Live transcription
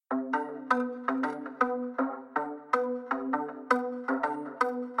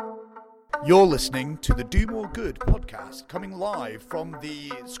You're listening to the Do More Good podcast, coming live from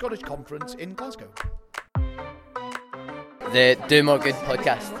the Scottish Conference in Glasgow. The Do More Good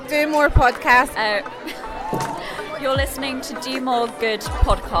podcast. Do More podcast. You're listening to Do More Good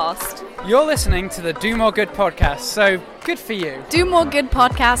podcast. You're listening to the Do More Good podcast, so good for you. Do More Good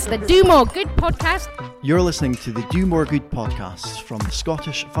podcast. The Do More Good podcast. You're listening to the Do More Good podcast from the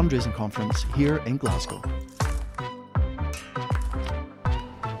Scottish Fundraising Conference here in Glasgow.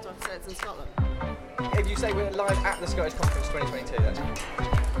 If you say we're live at the Scottish Conference 2022, that's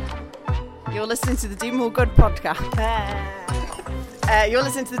You're listening to the Do More Good podcast. You're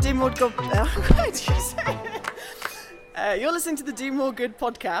listening to the Do More Good. What did you say? You're listening to the Do More Good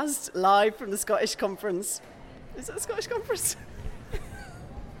podcast live from the Scottish Conference. Is it the Scottish Conference?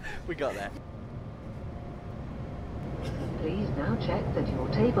 We got there. Please now check that your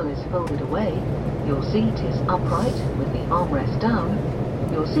table is folded away, your seat is upright with the armrest down,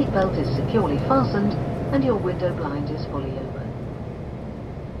 your seatbelt is securely fastened, and your window blind is fully open.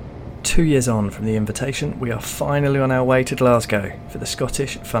 2 years on from the invitation, we are finally on our way to Glasgow for the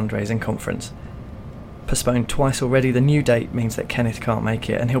Scottish Fundraising Conference. Postponed twice already, the new date means that Kenneth can't make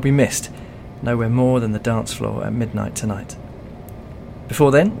it, and he'll be missed nowhere more than the dance floor at midnight tonight.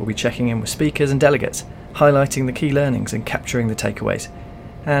 Before then, we'll be checking in with speakers and delegates, highlighting the key learnings and capturing the takeaways.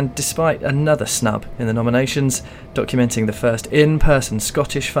 And despite another snub in the nominations, documenting the first in-person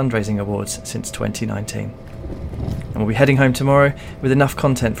Scottish Fundraising Awards since 2019. And we'll be heading home tomorrow with enough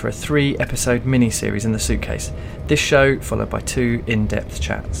content for a 3-episode mini-series in the suitcase. This show followed by 2 in-depth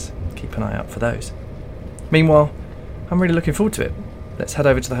chats. Keep an eye out for those. Meanwhile, I'm really looking forward to it. Let's head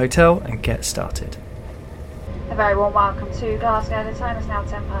over to the hotel and get started. A very warm welcome to Glasgow. The time is now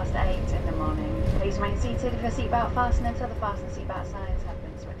 8:10 in the morning. Please remain seated if your seatbelt fastened until the fasten seatbelt signs have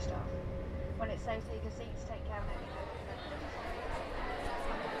been switched off. When it's safe to leave your seats, take care of it.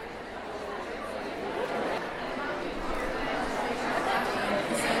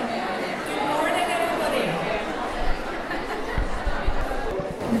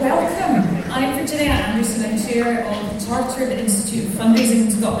 Welcome. I'm Virginia Anderson. I'm chair of the Chartered Institute of Fundraising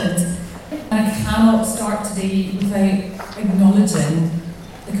in Scotland. And I cannot start today without acknowledging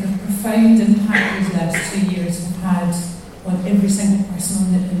the kind of profound impact these last 2 years have had on every single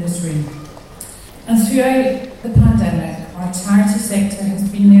person in this room. And throughout the pandemic, our charity sector has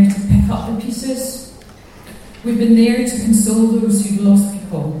been there to pick up the pieces. We've been there to console those who've lost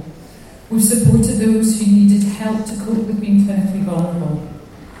people. We've supported those who needed help to cope with being clinically vulnerable.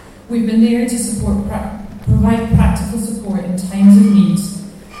 We've been there to provide practical support in times of need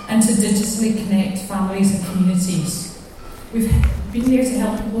and to digitally connect families and communities. We've been there to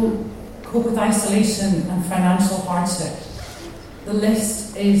help people cope with isolation and financial hardship. The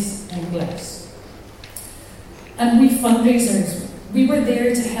list is endless. And we fundraisers, we were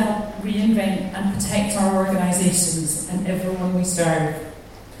there to help reinvent and protect our organisations and everyone we serve.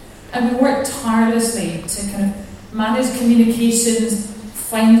 And we worked tirelessly to kind of manage communications,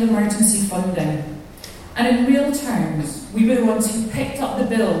 find emergency funding. And in real terms, we were the ones who picked up the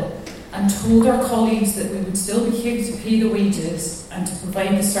bill and told our colleagues that we would still be here to pay the wages and to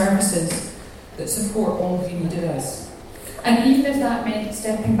provide the services that support all who needed us. And even if that meant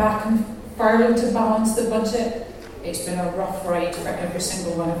stepping back and furlough to balance the budget, it's been a rough ride for every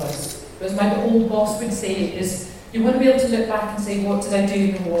single one of us. But as my old boss would say, is you want to be able to look back and say, what did I do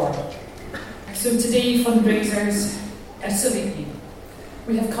in the war? So today, fundraisers, I salute you.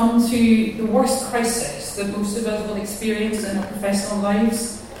 We have come through the worst crisis that most of us will experience in our professional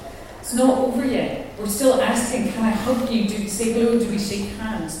lives. It's not over yet. We're still asking, can I hug you? Do we say hello? Do we shake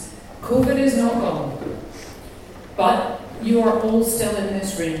hands? COVID is not gone. But you are all still in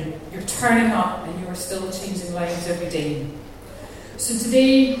this room. You're turning up and you are still changing lives every day. So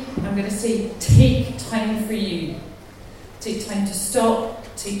today, I'm going to say, take time for you. Take time to stop,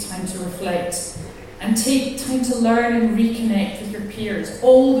 take time to reflect, and take time to learn and reconnect with your peers,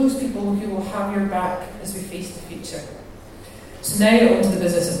 all those people who will have your back as we face the future. So now on to the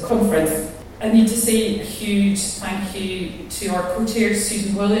business of conference. I need to say a huge thank you to our co-chairs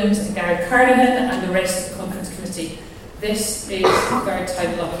Susan Williams and Gary Carnahan and the rest of the conference committee. This is third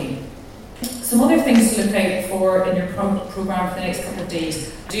time lucky. Some other things to look out for in your programme for the next couple of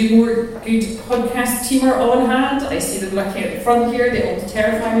days. Do More Good podcast team are on hand. I see them looking at the front here. They all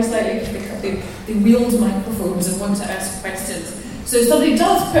terrify me slightly because they wield microphones and want to ask questions. So if somebody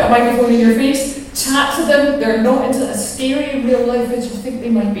does put a microphone in your face, chat to them. They're not into a scary real life as you think they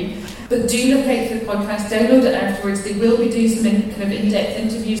might be. But do look out for the podcast, download it afterwards. They will be doing some kind of in-depth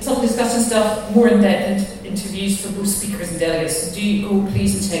interviews, some discussion stuff, more in-depth interviews for both speakers and delegates. So do go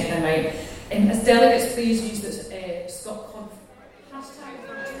please and check them out. And as delegates, please use this ScotConf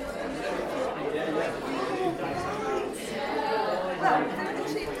hashtag.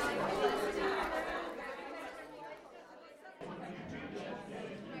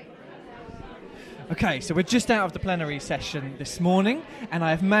 Okay, so we're just out of the plenary session this morning, and I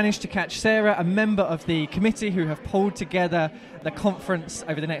have managed to catch Sarah, a member of the committee who have pulled together the conference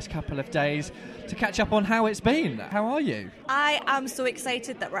over the next couple of days, to catch up on how it's been. How are you? I am so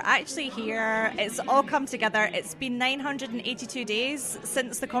excited that we're actually here. It's all come together. It's been 982 days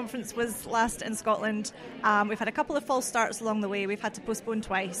since the conference was last in Scotland. We've had a couple of false starts along the way. We've had to postpone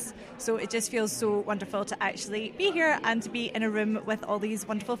twice. So it just feels so wonderful to actually be here and to be in a room with all these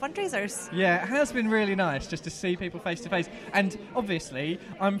wonderful fundraisers. Yeah, it has been really nice just to see people face to face. And obviously,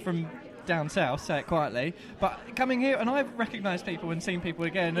 I'm from down south, say it quietly, but coming here and I've recognised people and seen people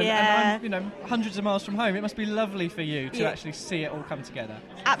again, and I'm hundreds of miles from home. It must be lovely for you to actually see it all come together.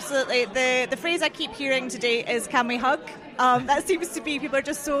 Absolutely. The phrase I keep hearing today is, can we hug? That seems to be, people are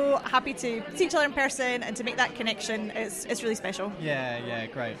just so happy to see each other in person and to make that connection. It's really special. Yeah,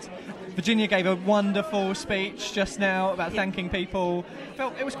 great. Virginia gave a wonderful speech just now about thanking people.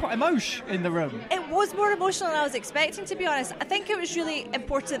 Felt it was quite emotional in the room. It was more emotional than I was expecting, to be honest. I think it was really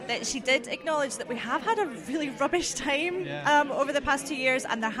important that she did acknowledge that we have had a really rubbish time over the past 2 years,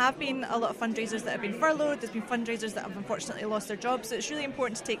 and there have been a lot of fundraisers that have been furloughed. There's been fundraisers that have unfortunately lost their jobs, so it's really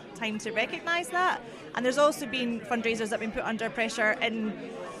important to take time to recognise that. And there's also been fundraisers that have been put under pressure in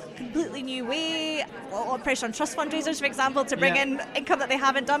completely new way, a lot of pressure on trust fundraisers, for example, to bring in income that they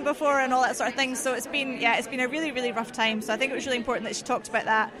haven't done before and all that sort of thing. So it's been a really, really rough time. So I think it was really important that she talked about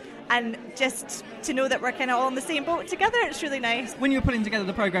that, and just to know that we're kind of all in the same boat together. It's really nice. When you were putting together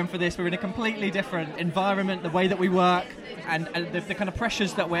the programme for this, we're in a completely different environment. The way that we work and the kind of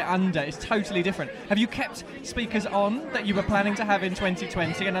pressures that we're under is totally different. Have you kept speakers on that you were planning to have in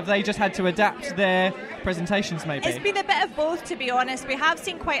 2020, and have they just had to adapt their presentations maybe? It's been a bit of both, to be honest. We have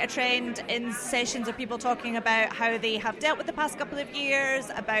seen quite a trend in sessions of people talking about how they have dealt with the past couple of years,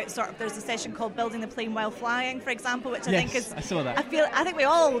 about there's a session called Building the Plane While Flying, for example, which I think is... I saw that. I think we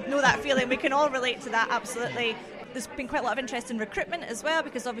all know that feeling. We can all relate to that, absolutely. There's been quite a lot of interest in recruitment as well,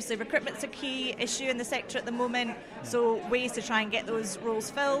 because obviously recruitment's a key issue in the sector at the moment, so ways to try and get those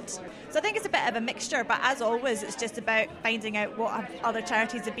roles filled. So I think it's a bit of a mixture, but as always, it's just about finding out what other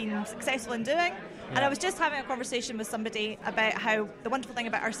charities have been successful in doing. And I was just having a conversation with somebody about how the wonderful thing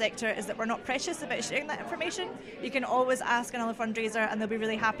about our sector is that we're not precious about sharing that information. You can always ask another fundraiser and they'll be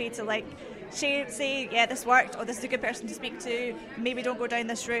really happy to say, yeah, this worked, or this is a good person to speak to, maybe don't go down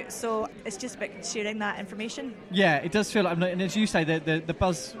this route. So it's just about sharing that information. Yeah, it does feel like, and as you say, the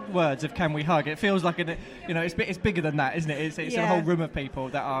buzzwords of can we hug, it feels like it's bigger than that, isn't it? It's a whole room of people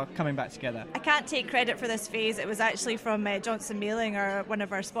that are coming back together. I can't take credit for this phase. It was actually from Johnson Mailing, one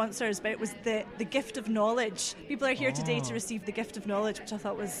of our sponsors, but it was the gift of knowledge. People are here today to receive the gift of knowledge, which I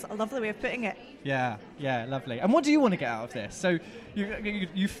thought was a lovely way of putting it. Yeah, lovely. And what do you want to get out of this? So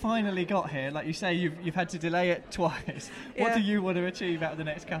you finally got here, like you say, you've had to delay it twice. What do you want to achieve out of the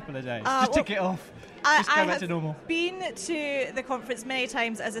next couple of days? Just tick it off. Just go back to normal. I've been to the conference many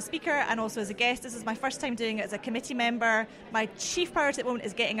times as a speaker and also as a guest. This is my first time doing it as a committee member. My chief priority at the moment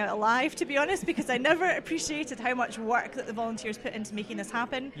is getting out alive, to be honest, because I never appreciated how much work that the volunteers put into making this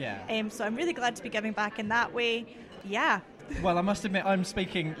happen. Yeah. So I'm really glad to be giving back in that way. Yeah. Well, I must admit, I'm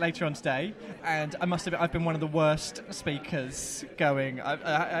speaking later on today, and I must admit I've been one of the worst speakers going.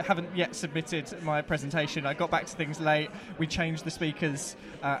 I haven't yet submitted my presentation. I got back to things late. We changed the speakers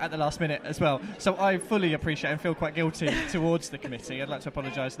at the last minute as well. So I fully appreciate and feel quite guilty towards the committee. I'd like to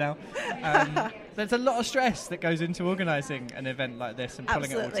apologise now. There's a lot of stress that goes into organising an event like this and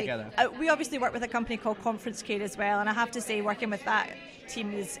pulling it all together. We obviously work with a company called Conference Care as well, and I have to say working with that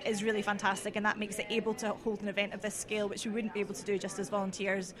team is really fantastic, and that makes it able to hold an event of this scale, which we wouldn't be able to do just as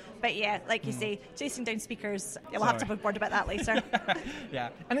volunteers. But yeah, like you say, chasing down speakers, we'll have to have a word about that later. Yeah,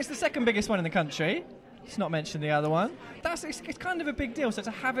 and it's the second biggest one in the country. Let's not mention the other one. It's kind of a big deal. So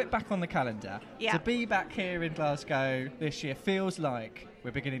to have it back on the calendar, to be back here in Glasgow this year feels like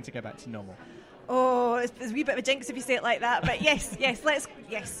we're beginning to go back to normal. Oh, it's a wee bit of a jinx if you say it like that. But yes,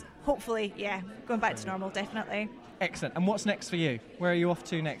 hopefully, going back to normal, definitely. Excellent. And what's next for you? Where are you off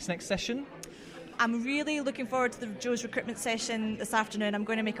to next? Next session? I'm really looking forward to the Joe's recruitment session this afternoon. I'm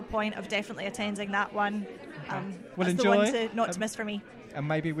going to make a point of definitely attending that one. We'll that's enjoy. The one not to miss for me. And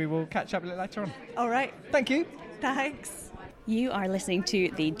maybe we will catch up a little later on. All right. Thank you. Thanks. You are listening to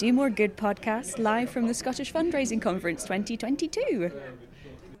the Do More Good podcast live from the Scottish Fundraising Conference 2022.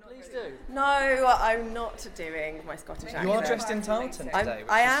 No, I'm not doing my Scottish accent. You are dressed in tartan today,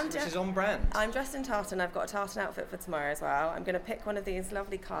 which is on brand. I'm dressed in tartan. I've got a tartan outfit for tomorrow as well. I'm going to pick one of these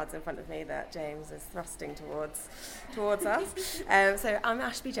lovely cards in front of me that James is thrusting towards us. So I'm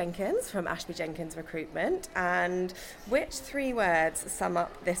Ashby Jenkins from Ashby Jenkins Recruitment, and which 3 words sum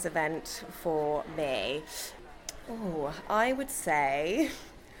up this event for me? Oh, I would say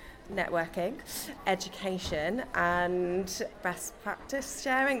networking, education, and best practice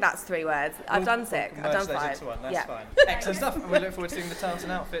sharing. That's 3 words. I've done 6. I've done 5. Into one. That's yeah. fine. Excellent stuff. And we look forward to seeing the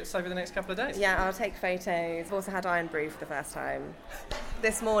tartan outfits over the next couple of days. Yeah, I'll take photos. I've also had Iron Brew for the first time.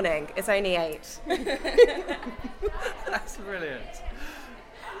 This morning. It's only 8. That's brilliant.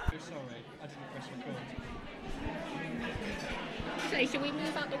 Sorry, I didn't press record. So, should we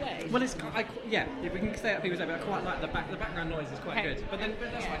move out the way? Well, if we can stay up people's way, but I quite like the background noise is quite good. But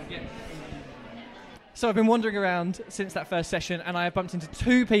that's fine, yeah. So I've been wandering around since that first session, and I have bumped into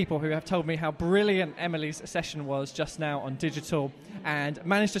 2 people who have told me how brilliant Emily's session was just now on digital, and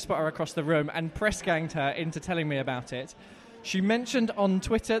managed to spot her across the room and press-ganged her into telling me about it. She mentioned on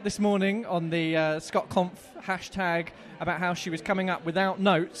Twitter this morning on the ScotConf hashtag about how she was coming up without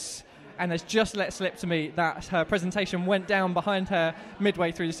notes, and has just let slip to me that her presentation went down behind her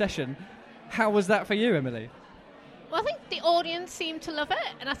midway through the session. How was that for you, Emily? Well, I think the audience seemed to love it,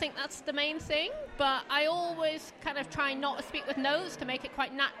 and I think that's the main thing. But I always kind of try not to speak with notes to make it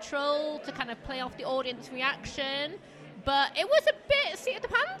quite natural, to kind of play off the audience reaction. But it was a bit seat of the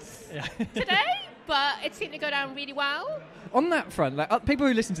pants today, but it seemed to go down really well. On that front, people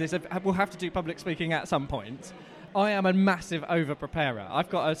who listen to this will have to do public speaking at some point. I am a massive over-preparer. I've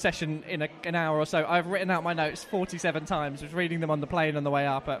got a session in an hour or so. I've written out my notes 47 times, was reading them on the plane on the way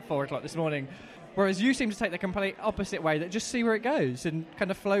up at 4 o'clock this morning. Whereas you seem to take the complete opposite way, that just see where it goes and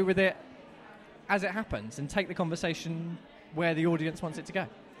kind of flow with it as it happens and take the conversation where the audience wants it to go.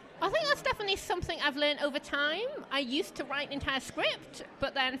 I think that's definitely something I've learned over time. I used to write an entire script,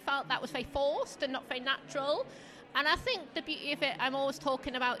 but then felt that was very forced and not very natural. And I think the beauty of it, I'm always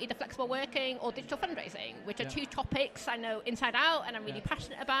talking about either flexible working or digital fundraising, which are 2 topics I know inside out and I'm really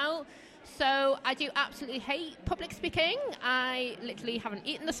passionate about. So I do absolutely hate public speaking. I literally haven't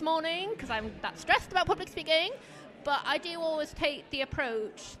eaten this morning because I'm that stressed about public speaking. But I do always take the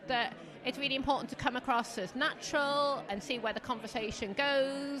approach that it's really important to come across as natural and see where the conversation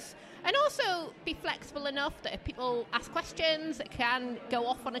goes. And also be flexible enough that if people ask questions, it can go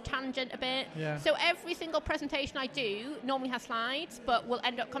off on a tangent a bit. Yeah. So every single presentation I do normally has slides, but will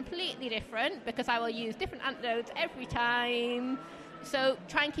end up completely different because I will use different anecdotes every time. So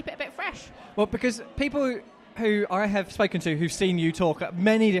try and keep it a bit fresh. Well, because people who I have spoken to who've seen you talk at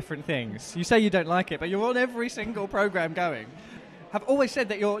many different things, you say you don't like it, but you're on every single programme going, have always said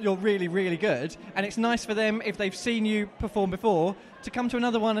that you're really, really good, and it's nice for them, if they've seen you perform before, to come to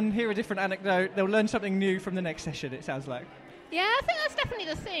another one and hear a different anecdote. They'll learn something new from the next session, it sounds like. Yeah, I think that's definitely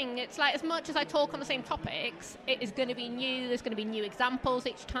the thing. It's like, as much as I talk on the same topics, it is going to be new, there's going to be new examples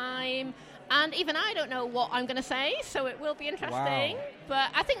each time, and even I don't know what I'm going to say, so it will be interesting. Wow.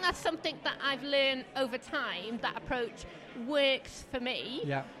 But I think that's something that I've learned over time. That approach works for me.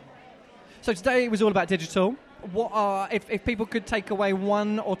 Yeah. So today was all about digital. What are, if people could take away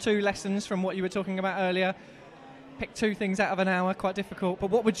 1 or 2 lessons from what you were talking about earlier, pick 2 things out of an hour, quite difficult, but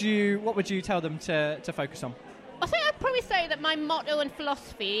what would you tell them to focus on? I think I'd probably say that my motto and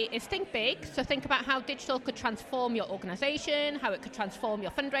philosophy is think big. So think about how digital could transform your organisation, how it could transform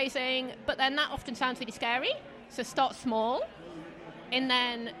your fundraising, but then that often sounds really scary. So start small, and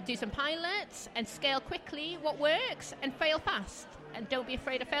then do some pilots and scale quickly what works and fail fast. And don't be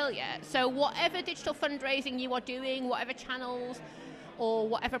afraid of failure. So whatever digital fundraising you are doing, whatever channels or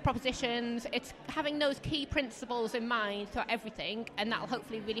whatever propositions, it's having those key principles in mind for everything, and that'll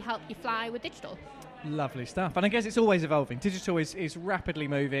hopefully really help you fly with digital. Lovely stuff. And I guess it's always evolving. Digital is rapidly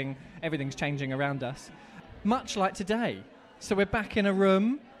moving. Everything's changing around us. Much like today. So we're back in a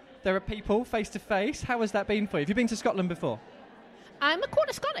room. There are people face to face. How has that been for you? Have you been to Scotland before? I'm a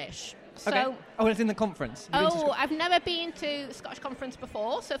quarter Scottish. So, okay. Oh, it's in the conference. I've never been to the Scottish conference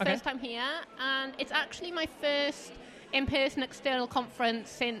before, so first time here. And it's actually my first in-person external conference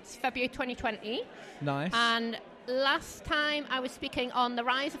since February 2020. Nice. And last time I was speaking on the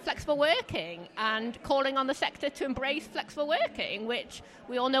rise of flexible working and calling on the sector to embrace flexible working, which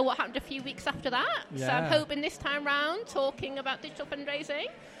we all know what happened a few weeks after that. Yeah. So I'm hoping this time round, talking about digital fundraising,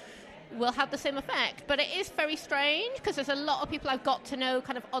 will have the same effect. But it is very strange because there's a lot of people I've got to know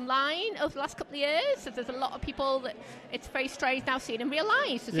kind of online over the last couple of years. So there's a lot of people that it's very strange now seeing in real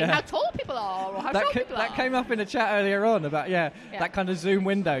life, to see how tall people are or how short people are. That came up in a chat earlier on about, that kind of Zoom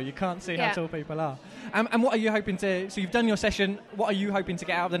window. You can't see how tall people are. And what are you hoping to... So you've done your session. What are you hoping to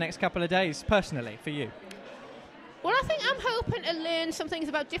get out of the next couple of days, personally, for you? Well, I think I'm hoping to learn some things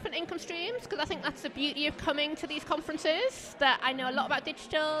about different income streams, because I think that's the beauty of coming to these conferences, that I know a lot about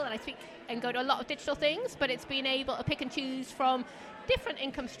digital and I speak and go to a lot of digital things, but it's being able to pick and choose from different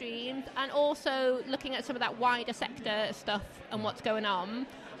income streams and also looking at some of that wider sector stuff and what's going on.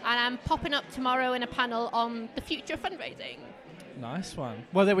 And I'm popping up tomorrow in a panel on the future of fundraising. Nice one.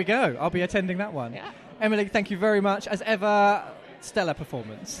 Well, there we go. I'll be attending that one. Yeah. Emily, thank you very much. As ever, stellar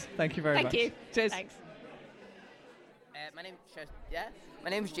performance. Thank you very much. Thank you. Cheers. Thanks. My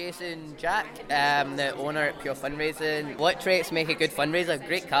name's Jason Jack, the owner at Pure Fundraising. What traits make a good fundraiser?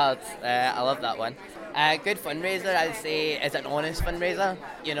 Great cards. I love that one. Good fundraiser, I'd say, is an honest fundraiser.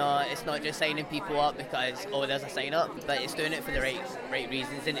 You know, it's not just signing people up because, there's a sign up, but it's doing it for the right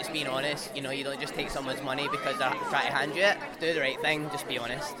reasons, and it's being honest. You know, you don't just take someone's money because they're trying to hand you it. Do the right thing, just be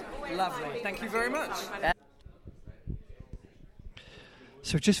honest. Lovely. Thank you very much.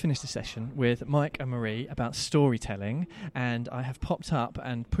 So we've just finished a session with Mike and Marie about storytelling, and I have popped up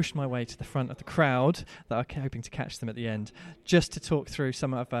and pushed my way to the front of the crowd that I'm hoping to catch them at the end, just to talk through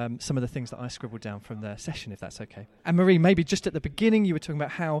some of the things that I scribbled down from the session, if that's okay. And Marie, maybe just at the beginning you were talking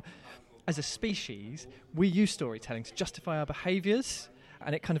about how, as a species, we use storytelling to justify our behaviours,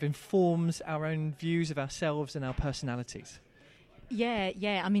 and it kind of informs our own views of ourselves and our personalities.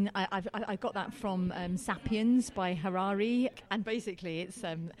 Yeah. I mean, I got that from *Sapiens* by Harari, and basically, it's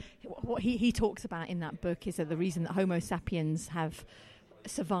what he talks about in that book is that the reason that Homo sapiens have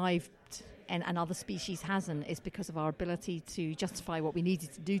survived and other species hasn't is because of our ability to justify what we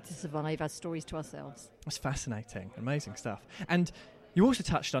needed to do to survive as stories to ourselves. That's fascinating, amazing stuff. And you also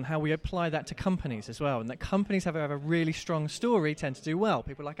touched on how we apply that to companies as well, and that companies have a really strong story tend to do well.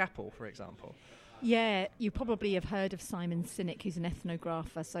 People like Apple, for example. Yeah, you probably have heard of Simon Sinek, who's an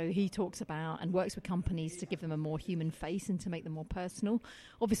ethnographer. So he talks about and works with companies to give them a more human face and to make them more personal.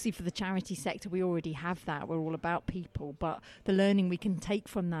 Obviously, for the charity sector, we already have that. We're all about people. But the learning we can take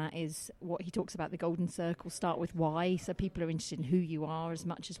from that is what he talks about, the golden circle. Start with why. So people are interested in who you are as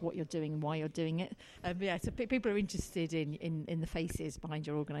much as what you're doing and why you're doing it. So people are interested in the faces behind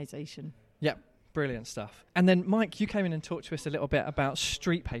your organisation. Yep. Brilliant stuff. And then, Mike, you came in and talked to us a little bit about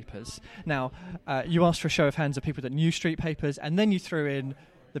street papers. Now, you asked for a show of hands of people that knew street papers, and then you threw in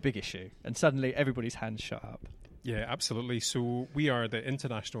the big issue, and suddenly everybody's hands shot up. Yeah, absolutely. So we are the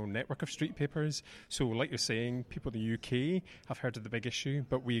international network of street papers. So like you're saying, people in the UK have heard of the big issue,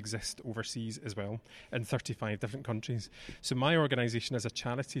 but we exist overseas as well in 35 different countries. So my organisation as a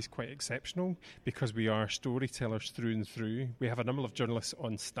charity is quite exceptional because we are storytellers through and through. We have a number of journalists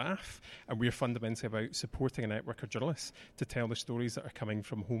on staff, and we're fundamentally about supporting a network of journalists to tell the stories that are coming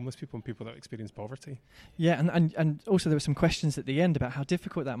from homeless people and people that experience poverty. Yeah, and also there were some questions at the end about how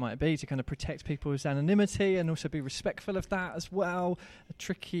difficult that might be to kind of protect people's anonymity and also be respectful of that as well. A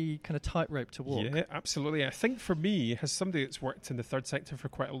tricky kind of tightrope to walk. Yeah, absolutely. I think for me, as somebody that's worked in the third sector for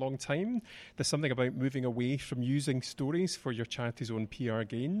quite a long time, there's something about moving away from using stories for your charity's own PR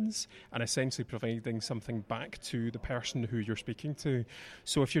gains and essentially providing something back to the person who you're speaking to.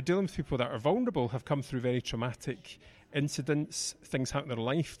 So if you're dealing with people that are vulnerable, have come through very traumatic incidents, things happen in their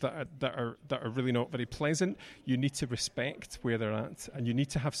life that are really not very pleasant, you need to respect where they're at, and you need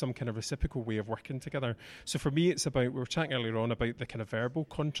to have some kind of reciprocal way of working together. So for me, it's about, we were chatting earlier on about the kind of verbal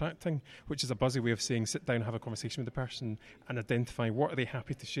contracting, which is a buzzy way of saying sit down, have a conversation with the person and identify what are they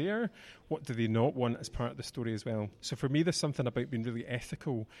happy to share, what do they not want as part of the story as well. So for me, there's something about being really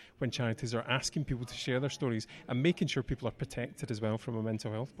ethical when charities are asking people to share their stories and making sure people are protected as well from a mental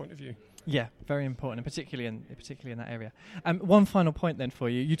health point of view. Yeah, very important, and particularly in that area. One final point then for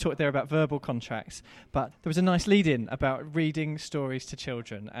you. You talked there about verbal contracts, but there was a nice lead-in about reading stories to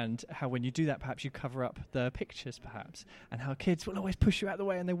children and how when you do that, perhaps you cover up the pictures, perhaps, and how kids will always push you out of the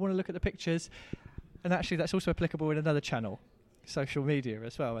way and they want to look at the pictures. And actually, that's also applicable in another channel, social media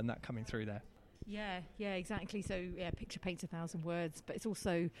as well, and that coming through there. Yeah, exactly. So, picture paints 1,000 words, but it's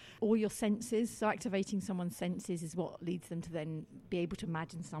also all your senses. So activating someone's senses is what leads them to then be able to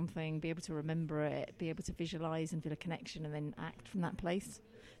imagine something, be able to remember it, be able to visualise and feel a connection and then act from that place.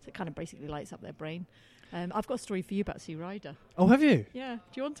 So it kind of basically lights up their brain. I've got a story for you about Sue Ryder. Oh, have you? Yeah. Do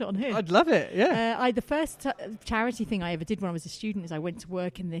you want it on here? I'd love it, yeah. The first charity thing I ever did when I was a student is I went to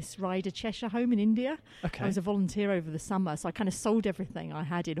work in this Ryder Cheshire home in India. Okay. I was a volunteer over the summer, so I kind of sold everything I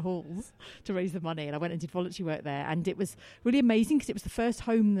had in halls to raise the money, and I went and did voluntary work there. And it was really amazing because it was the first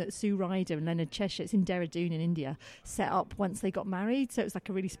home that Sue Ryder and Leonard Cheshire, it's in Dehradun in India, set up once they got married. So it was like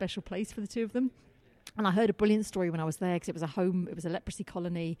a really special place for the two of them. And I heard a brilliant story when I was there because it was a home, it was a leprosy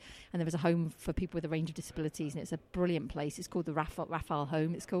colony, and there was a home for people with a range of disabilities, and it's a brilliant place. It's called the Raphael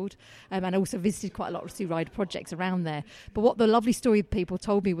Home, it's called. And I also visited quite a lot of Sue Ryder projects around there. But what the lovely story people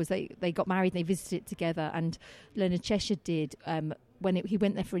told me was they got married and they visited it together, and Leonard Cheshire did when he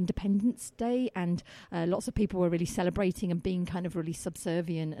went there for Independence Day, and lots of people were really celebrating and being kind of really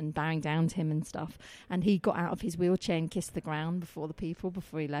subservient and bowing down to him and stuff. And he got out of his wheelchair and kissed the ground before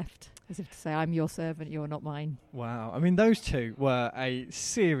he left, as if to say, "I'm your servant, you're not mine." Wow. I mean, those two were a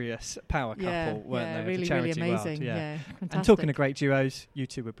serious power couple, weren't they? Really, the charity really amazing. World. Yeah, fantastic. And talking of great duos, you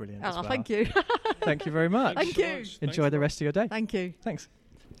two were brilliant as well. Thank you. Thank you very much. Thank you. Enjoy the rest of your day. Thank you. Thanks.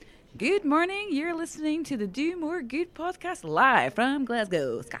 Good morning. You're listening to the Do More Good podcast live from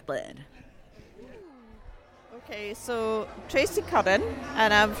Glasgow, Scotland. Okay, so Tracy Curran,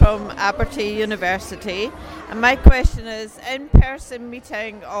 and I'm from Abertay University. And my question is, in-person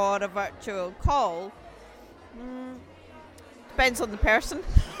meeting or a virtual call? Depends on the person.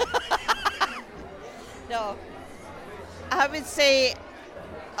 No, I would say,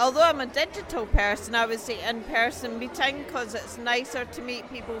 although I'm a digital person, I would say in-person meeting because it's nicer to meet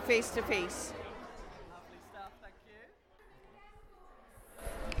people face to face.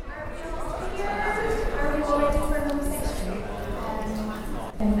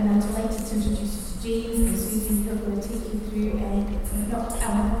 And I'm delighted to introduce you to James and Susie, who are going to take you through I'm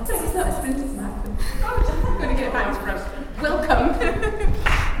going to get it back to front. Welcome.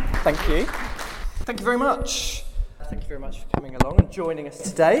 Thank you. Thank you very much. Thank you very much for coming along and joining us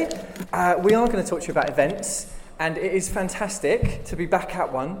today. We are going to talk to you about events, and it is fantastic to be back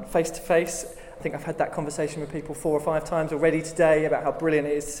at one, face to face. I think I've had that conversation with people 4 or 5 times already today about how brilliant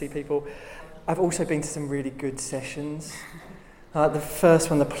it is to see people. I've also been to some really good sessions. The first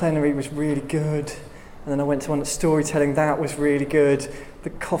one, the plenary, was really good. And then I went to one at storytelling, that was really good. The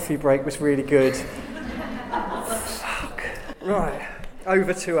coffee break was really good. Fuck. Right,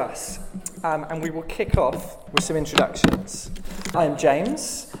 over to us. And we will kick off with some introductions. I am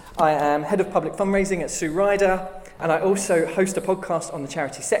James. I am Head of Public Fundraising at Sue Ryder. And I also host a podcast on the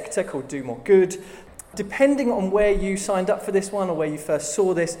charity sector called Do More Good. Depending on where you signed up for this one or where you first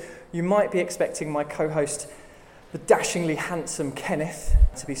saw this, you might be expecting my co-host, the dashingly handsome Kenneth,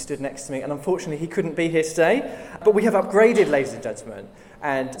 to be stood next to me, and unfortunately he couldn't be here today, but we have upgraded, ladies and gentlemen,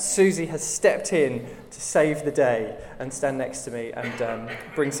 and Susie has stepped in to save the day and stand next to me and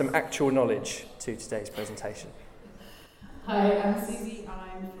bring some actual knowledge to today's presentation. Hi, I'm Susie.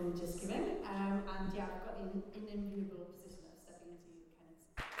 I'm from Just Give In, and yeah, I've got an enviable position of stepping into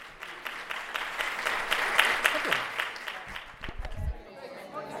Kenneth's.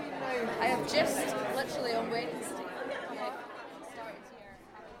 I have just literally on Wednesday.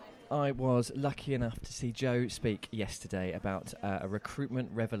 I was lucky enough to see Jo speak yesterday about a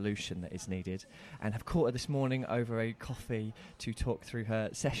recruitment revolution that is needed, and have caught her this morning over a coffee to talk through her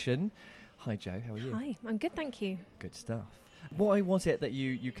session. Hi Jo, how are you? Hi, I'm good, thank you. Good stuff. Why was it that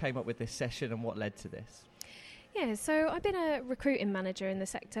you came up with this session, and what led to this? Yeah, so I've been a recruiting manager in the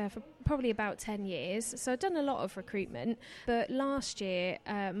sector for probably about 10 years, so I've done a lot of recruitment, but last year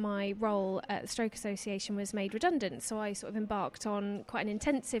my role at the Stroke Association was made redundant, so I sort of embarked on quite an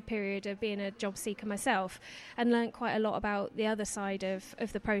intensive period of being a job seeker myself and learnt quite a lot about the other side of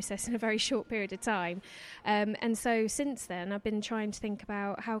the process in a very short period of time. And so since then I've been trying to think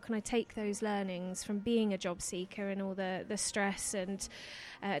about how can I take those learnings from being a job seeker and all the stress and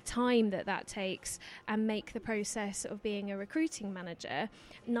time that takes and make the process of being a recruiting manager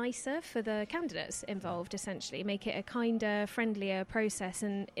nicer for the candidates involved, essentially make it a kinder, friendlier process,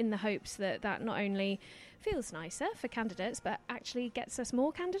 and in the hopes that not only feels nicer for candidates but actually gets us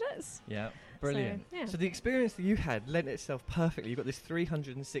more candidates. Yeah, brilliant. So the experience that you had lent itself perfectly. You've got this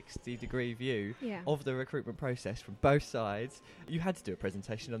 360-degree view of the recruitment process from both sides. You had to do a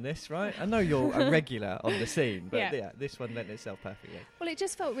presentation on this, right? I know you're a regular on the scene, but this one lent itself perfectly. Well, it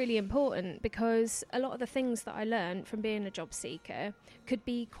just felt really important because a lot of the things that I learned from being a job seeker could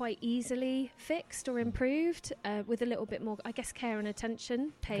be quite easily fixed or improved with a little bit more, I guess, care and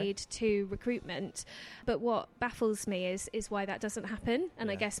attention paid to recruitment. But what baffles me is why that doesn't happen.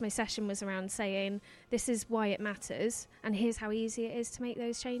 And I guess my session was around saying this is why it matters and here's how easy it is to make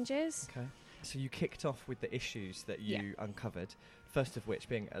those changes. Okay. So you kicked off with the issues that you uncovered, first of which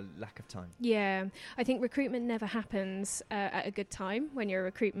being a lack of time. Yeah, I think recruitment never happens at a good time when you're a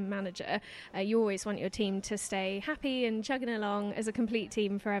recruitment manager. You always want your team to stay happy and chugging along as a complete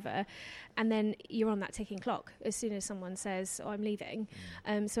team forever. And then you're on that ticking clock as soon as someone says, oh, I'm leaving.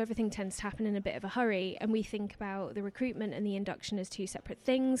 So everything tends to happen in a bit of a hurry. And we think about the recruitment and the induction as two separate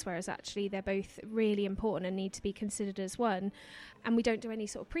things, whereas actually they're both really important and need to be considered as one. And we don't do any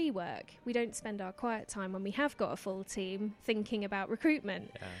sort of pre-work. We don't spend our quiet time when we have got a full team thinking about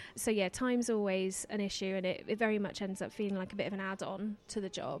recruitment. So time's always an issue, and it very much ends up feeling like a bit of an add-on to the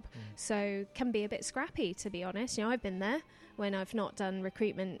job. So can be a bit scrappy, to be honest. I've been there when I've not done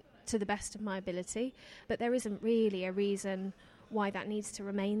recruitment to the best of my ability, but there isn't really a reason why that needs to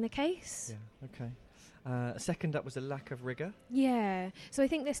remain the case. Yeah, okay. Second up was a lack of rigour. Yeah, so I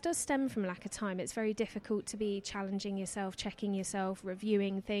think this does stem from lack of time. It's very difficult to be challenging yourself, checking yourself,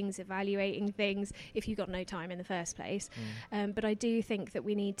 reviewing things, evaluating things if you've got no time in the first place. But I do think that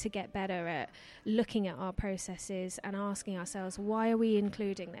we need to get better at looking at our processes and asking ourselves, why are we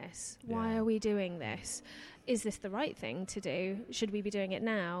including this? Why are we doing this? Is this the right thing to do? Should we be doing it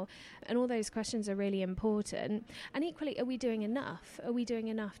now? And all those questions are really important. And equally, are we doing enough? Are we doing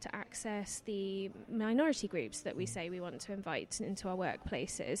enough to access the minority groups that we say we want to invite into our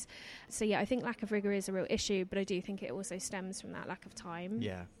workplaces? So yeah, I think lack of rigour is a real issue, but I do think it also stems from that lack of time.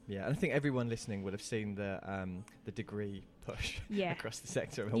 Yeah. And I think everyone listening would have seen the degree push across the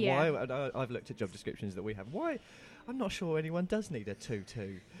sector. Why? I've looked at job descriptions that we have. Why? I'm not sure anyone does need a 2-2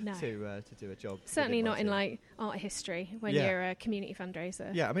 to do a job. Certainly not in like art history when you're a community fundraiser.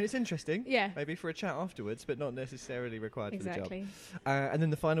 Yeah, I mean it's interesting. Yeah, maybe for a chat afterwards, but not necessarily required for the job. Exactly. And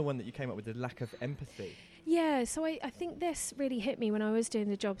then the final one that you came up with, the lack of empathy. Yeah, so I think this really hit me when I was doing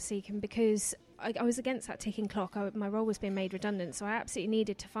the job seeking, because I was against that ticking clock. My role was being made redundant, so I absolutely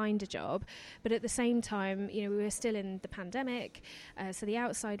needed to find a job. But at the same time, we were still in the pandemic, so the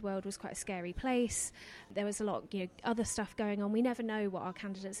outside world was quite a scary place. There was a lot, other stuff going on. We never know what our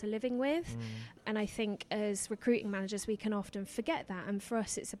candidates are living with. And I think as recruiting managers, we can often forget that. And for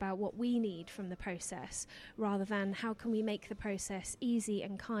us, it's about what we need from the process, rather than how can we make the process easy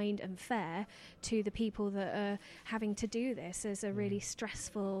and kind and fair to the people that are having to do this as a really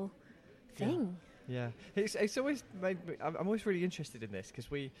stressful thing. Yeah. It's always made me, I'm always really interested in this,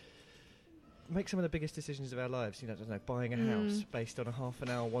 because we make some of the biggest decisions of our lives, I don't know, buying a house based on a half an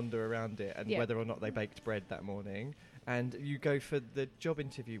hour wander around it and whether or not they baked bread that morning. And you go for the job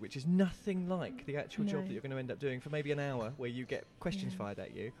interview, which is nothing like the actual job that you're going to end up doing for maybe an hour, where you get questions fired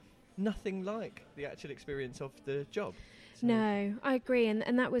at you. Nothing like the actual experience of the job. No, I agree,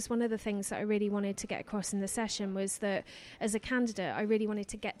 and that was one of the things that I really wanted to get across in the session, was that as a candidate I really wanted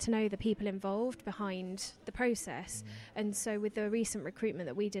to get to know the people involved behind the process. And so with the recent recruitment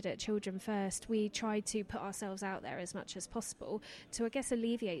that we did at Children First, we tried to put ourselves out there as much as possible to, I guess,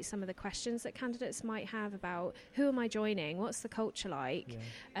 alleviate some of the questions that candidates might have about who am I joining, what's the culture like,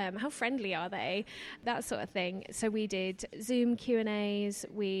 how friendly are they, that sort of thing. So we did Zoom Q&As,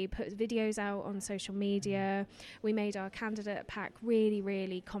 we put videos out on social media, we made our candidate pack really,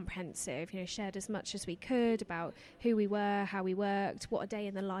 really comprehensive, shared as much as we could about who we were, how we worked, what a day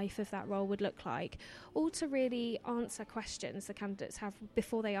in the life of that role would look like, all to really answer questions the candidates have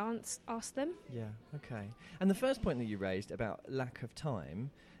before they ask them. Yeah, okay. And the first point that you raised about lack of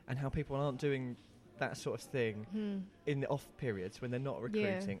time and how people aren't doing that sort of thing in the off periods when they're not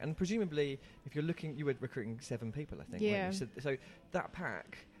recruiting. And presumably, if you're looking, you were recruiting 7 people, I think, weren't you? So that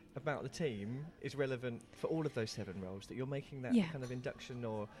pack about the team is relevant for all of those 7 roles, that you're making that kind of induction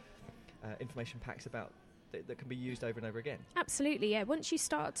or information packs about that can be used over and over again. Absolutely, yeah. Once you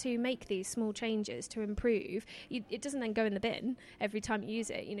start to make these small changes to improve, it doesn't then go in the bin every time you use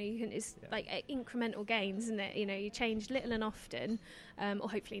it. It's like incremental gains, isn't it? You change little and often, or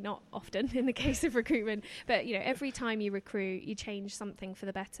hopefully not often in the case of recruitment. But every time you recruit, you change something for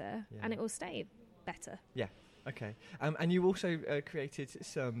the better, and it will stay better. Yeah. Okay, and you also created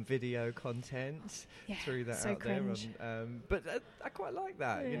some video content through that out cringe. There. But I quite like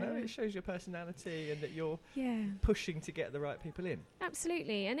that. It shows your personality and that you're pushing to get the right people in.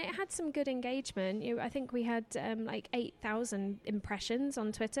 Absolutely, and it had some good engagement. I think we had like 8,000 impressions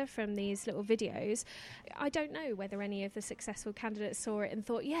on Twitter from these little videos. I don't know whether any of the successful candidates saw it and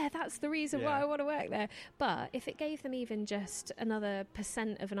thought, that's the reason why I want to work there. But if it gave them even just another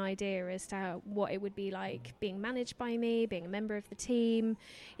 % of an idea as to what it would be like being managed by me, being a member of the team,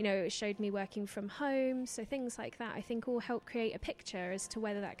 it showed me working from home, so things like that I think all help create a picture as to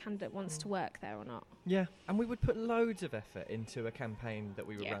whether that candidate wants to work there or not. Yeah, and we would put loads of effort into a campaign that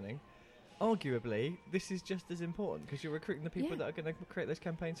we were running. Arguably, this is just as important, because you're recruiting the people that are going to create those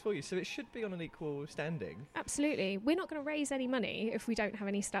campaigns for you, so it should be on an equal standing. Absolutely. We're not going to raise any money if we don't have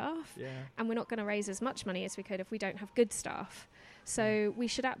any staff, and we're not going to raise as much money as we could if we don't have good staff. So we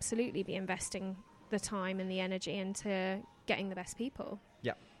should absolutely be investing the time and the energy into getting the best people.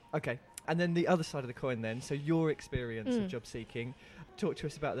 Yeah. Okay. And then the other side of the coin then, so your experience of job seeking, talk to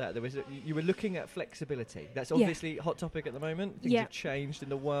us about that. There was you were looking at flexibility. That's obviously a hot topic at the moment. Things have changed in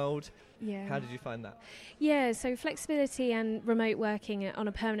the world. Yeah. How did you find that? Yeah, so flexibility and remote working on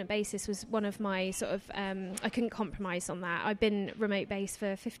a permanent basis was one of my sort of, I couldn't compromise on that. I've been remote based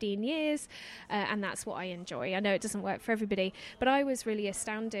for 15 years and that's what I enjoy. I know it doesn't work for everybody, but I was really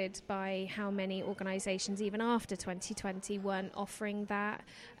astounded by how many organisations, even after 2020, weren't offering that.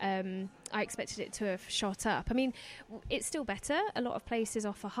 I expected it to have shot up. I mean, it's still better. A lot of places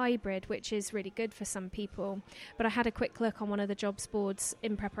offer hybrid, which is really good for some people. But I had a quick look on one of the jobs boards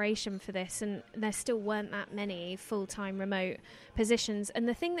in preparation for this, and there still weren't that many full-time remote positions. And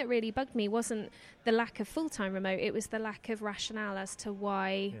the thing that really bugged me wasn't the lack of full-time remote, it was the lack of rationale as to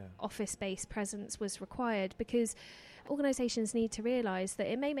why office-based presence was required, because organisations need to realise that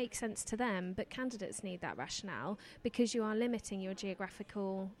it may make sense to them, but candidates need that rationale, because you are limiting your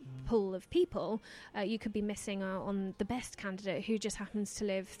geographical pool of people. You could be missing out on the best candidate who just happens to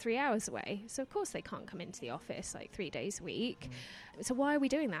live 3 hours away. So of course they can't come into the office like 3 days a week. So why are we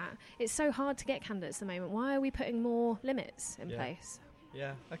doing that? It's so hard to get candidates at the moment. Why are we putting more limits in place?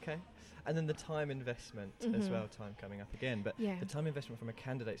 Yeah, okay. And then the time investment as well, time coming up again. But the time investment from a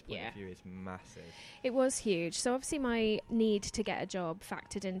candidate's point of view is massive. It was huge. So obviously my need to get a job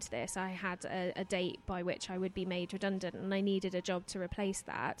factored into this. I had a date by which I would be made redundant, and I needed a job to replace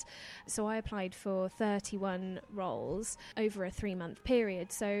that. So I applied for 31 roles over a 3-month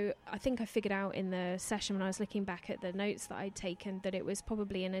period. So I think I figured out in the session when I was looking back at the notes that I'd taken that it was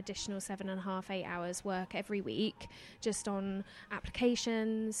probably an additional 7.5, 8 hours work every week just on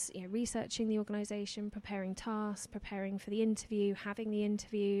applications, researching the organisation, preparing tasks, preparing for the interview, having the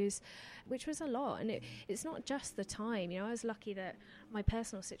interviews, which was a lot. And it's not just the time. I was lucky that my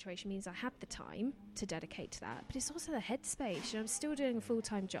personal situation means I had the time to dedicate to that, but it's also the headspace. I'm still doing a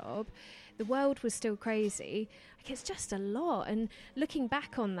full-time job. The world was still crazy. It's just a lot. And looking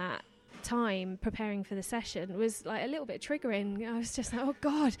back on that time preparing for the session was like a little bit triggering. I was just like, oh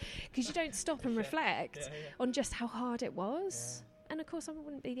God, because you don't stop and reflect on just how hard it was. And of course I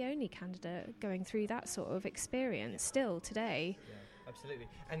wouldn't be the only candidate going through that sort of experience still today. Absolutely.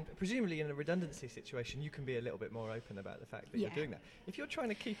 And presumably in a redundancy situation, you can be a little bit more open about the fact that you're doing that. If you're trying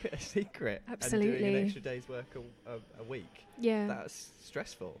to keep it a secret and doing an extra day's work a week, that's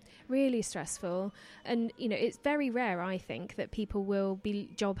stressful. Really stressful. And, it's very rare, I think, that people will be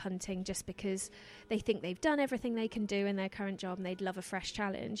job hunting just because they think they've done everything they can do in their current job and they'd love a fresh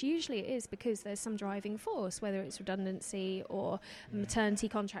challenge. Usually it is because there's some driving force, whether it's redundancy or maternity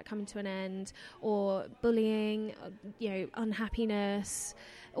contract coming to an end or bullying, unhappiness,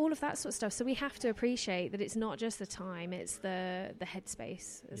 all of that sort of stuff. So we have to appreciate that it's not just the time, it's the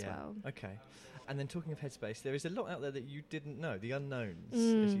headspace as well. Okay. And then talking of headspace, there is a lot out there that you didn't know, the unknowns,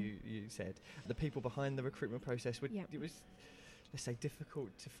 as you said. The people behind the recruitment process, it was, let's say, difficult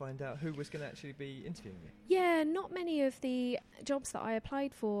to find out who was going to actually be interviewing you. Yeah, not many of the jobs that I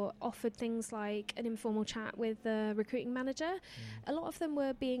applied for offered things like an informal chat with the recruiting manager. A lot of them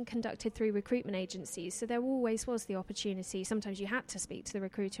were being conducted through recruitment agencies, so there always was the opportunity. Sometimes you had to speak to the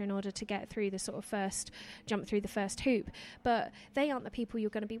recruiter in order to get through the sort of jump through the first hoop, but they aren't the people you're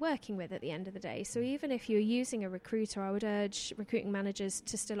going to be working with at the end of the day. So even if you're using a recruiter, I would urge recruiting managers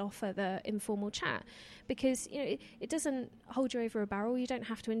to still offer the informal chat, because it doesn't hold you over a barrel. You don't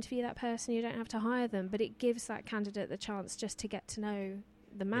have to interview that person, you don't have to hire them, but it gives that candidate the chance just to get to know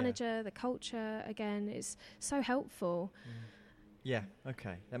the manager, the culture. Again, is so helpful. Yeah,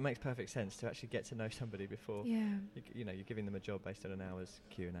 okay. That makes perfect sense, to actually get to know somebody before you're giving them a job based on an hour's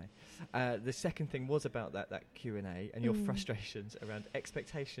Q&A. The second thing was about that Q&A and your frustrations around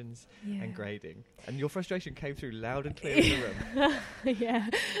expectations and grading. And your frustration came through loud and clear in the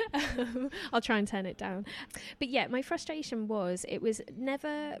room. I'll try and turn it down. But my frustration was it was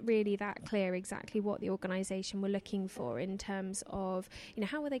never really that clear exactly what the organisation were looking for in terms of,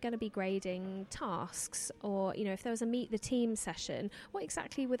 how were they going to be grading tasks, or, if there was a meet the team session, what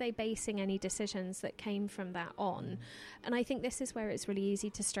exactly were they basing any decisions that came from that on? And I think this is where it's really easy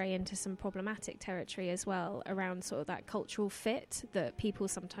to stray into some problematic territory as well, around sort of that cultural fit that people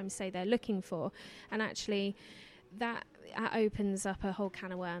sometimes say they're looking for. And actually that opens up a whole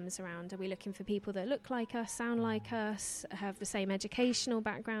can of worms around, are we looking for people that look like us, sound like us, have the same educational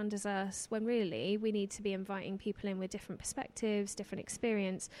background as us, when really we need to be inviting people in with different perspectives, different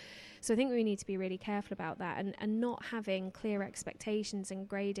experience. So I think we need to be really careful about that, and not having clear expectations and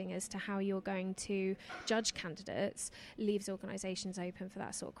grading as to how you're going to judge candidates leaves organisations open for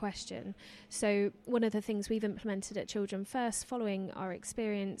that sort of question. So one of the things we've implemented at Children First following our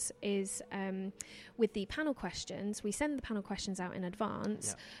experience is with the panel questions, we send send the panel questions out in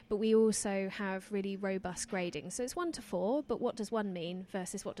advance, but we also have really robust grading. So it's 1 to 4, but what does 1 mean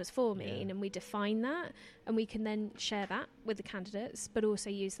versus what does 4 mean? And we define that, and we can then share that with the candidates, but also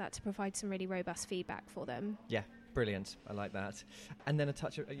use that to provide some really robust feedback for them. Yeah. Brilliant. I like that. And then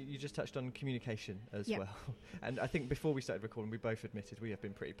you just touched on communication as well. And I think before we started recording, we both admitted we have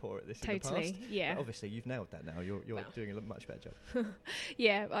been pretty poor at this in the past. Yeah. But obviously, you've nailed that now. You're doing a much better job.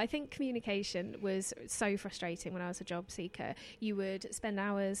 Yeah, I think communication was so frustrating when I was a job seeker. You would spend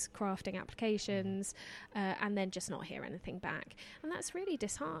hours crafting applications and then just not hear anything back. And that's really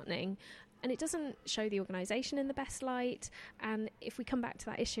disheartening. And it doesn't show the organisation in the best light. And if we come back to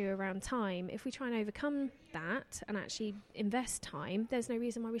that issue around time, if we try and overcome that and actually invest time, there's no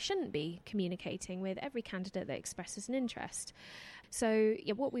reason why we shouldn't be communicating with every candidate that expresses an interest. So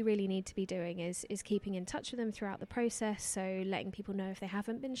what we really need to be doing is keeping in touch with them throughout the process, so letting people know if they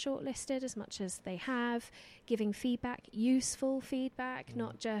haven't been shortlisted as much as they have, giving feedback, useful feedback,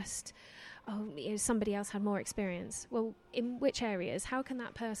 not just, somebody else had more experience. Well, in which areas? How can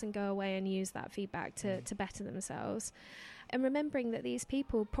that person go away and use that feedback to better themselves? And remembering that these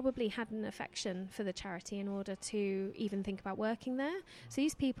people probably had an affection for the charity in order to even think about working there. So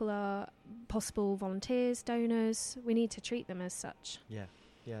these people are possible volunteers, donors. We need to treat them as such. Yeah,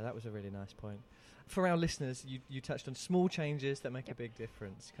 that was a really nice point. For our listeners, you touched on small changes that make a big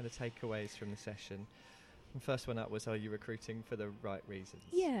difference, kind of takeaways from the session. The first one up was, are you recruiting for the right reasons?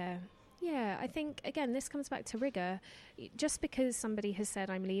 Yeah, I think, again, this comes back to rigour. Just because somebody has said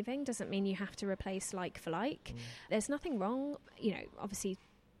I'm leaving doesn't mean you have to replace like for like. There's nothing wrong, obviously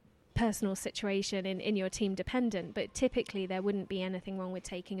personal situation in your team dependent, but typically there wouldn't be anything wrong with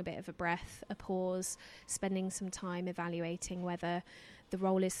taking a bit of a breath, a pause, spending some time evaluating whether the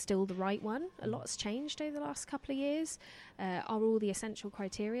role is still the right one. A lot's changed over the last couple of years. Are all the essential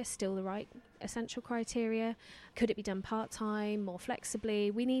criteria still the right essential criteria? Could it be done part-time, more flexibly?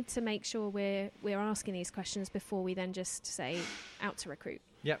 We need to make sure we're asking these questions before we then just say out to recruit.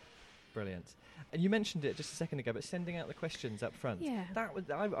 Yep, brilliant. And you mentioned it just a second ago, but sending out the questions up front. Yeah. That was,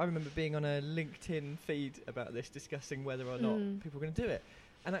 I remember being on a LinkedIn feed about this, discussing whether or not people were going to do it.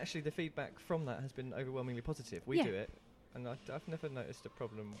 And actually the feedback from that has been overwhelmingly positive. We do it. And I've never noticed a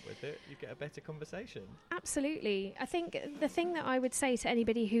problem with it. You get a better conversation. Absolutely. I think the thing that I would say to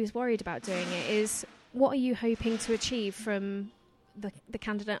anybody who's worried about doing it is, what are you hoping to achieve from the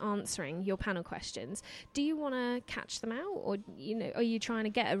candidate answering your panel questions? Do you want to catch them out, or are you trying to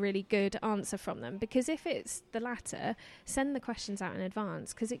get a really good answer from them? Because if it's the latter, send the questions out in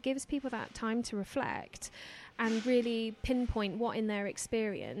advance, because it gives people that time to reflect and really pinpoint what in their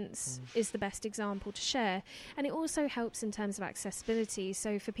experience is the best example to share. And it also helps in terms of accessibility.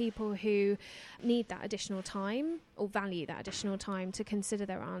 So for people who need that additional time or value that additional time to consider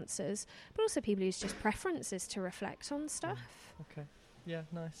their answers, but also people whose just preference is to reflect on stuff. Okay. Yeah,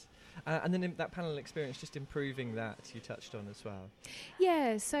 nice. And then that panel experience, just improving that, you touched on as well.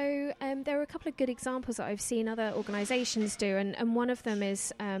 Yeah, so there are a couple of good examples that I've seen other organisations do, and one of them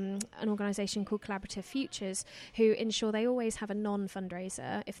is an organisation called Collaborative Futures, who ensure they always have a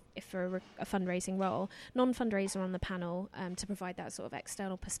non-fundraiser, if for a fundraising role, non-fundraiser on the panel to provide that sort of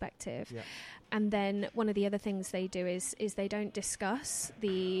external perspective. Yeah. And then one of the other things they do is they don't discuss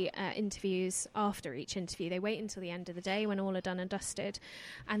the interviews after each interview. They wait until the end of the day when all are done and dusted,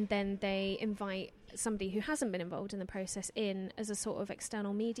 and then they invite somebody who hasn't been involved in the process in as a sort of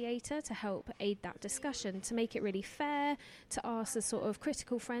external mediator to help aid that discussion, to make it really fair, to ask the sort of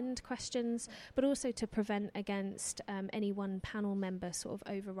critical friend questions, but also to prevent against any one panel member sort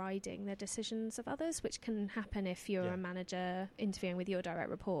of overriding the decisions of others, which can happen if you're a manager interviewing with your direct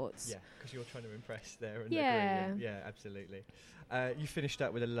reports. Yeah, because you're trying to impress there. And yeah. Yeah, absolutely. You finished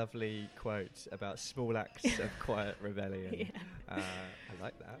up with a lovely quote about small acts of quiet rebellion. I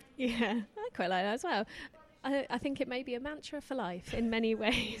like that. Yeah, I quite like that as well. I think it may be a mantra for life in many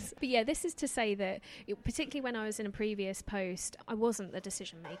ways. But yeah, this is to say that, particularly when I was in a previous post, I wasn't the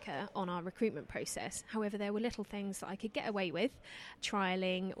decision maker on our recruitment process. However, there were little things that I could get away with,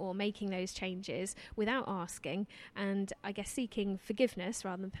 trialling or making those changes without asking, and I guess seeking forgiveness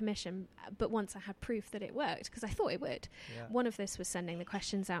rather than permission. But once I had proof that it worked, because I thought it would. Yeah. One of this was sending the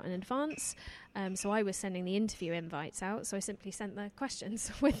questions out in advance. So I was sending the interview invites out, so I simply sent the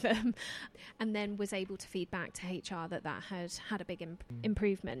questions with them, and then was able to feed back to HR that had a big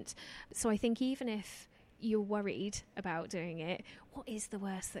improvement. So I think even if you're worried about doing it, what is the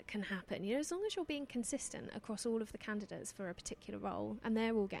worst that can happen? As long as you're being consistent across all of the candidates for a particular role and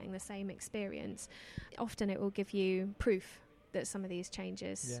they're all getting the same experience, often it will give you proof that some of these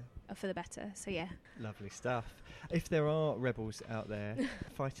changes are for the better. So yeah. Lovely stuff. If there are rebels out there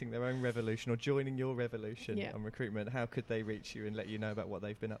fighting their own revolution or joining your revolution on recruitment, how could they reach you and let you know about what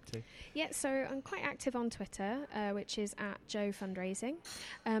they've been up to? Yeah, so I'm quite active on Twitter, which is @Joe Fundraising,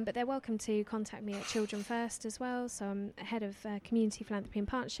 but they're welcome to contact me at Children First as well. So I'm head of community philanthropy and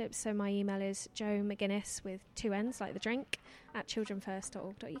partnerships. So my email is Joe McGuinness with 2 N's like the drink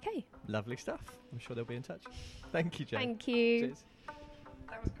 @childrenfirst.org.uk. Lovely stuff. I'm sure they'll be in touch. Thank you, Joe. Thank you. Cheers.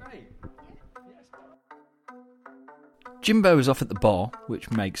 That was great. Jimbo is off at the bar,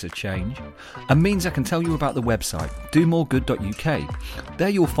 which makes a change, and means I can tell you about the website, domoregood.uk. There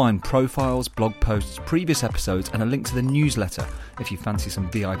you'll find profiles, blog posts, previous episodes, and a link to the newsletter if you fancy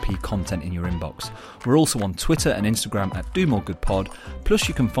some VIP content in your inbox. We're also on Twitter and Instagram @DoMoreGoodPod, plus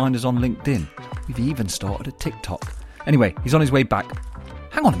you can find us on LinkedIn. We've even started a TikTok. Anyway, he's on his way back.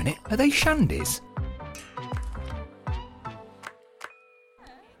 Hang on a minute, are they shandies?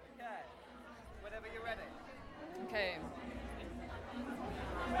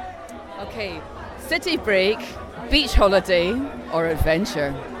 Okay, city break, beach holiday, or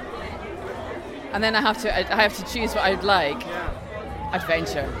adventure. And then I have to choose what I'd like. Yeah.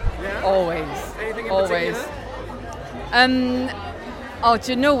 Adventure. Yeah. Always. Anything in always. particular? Oh,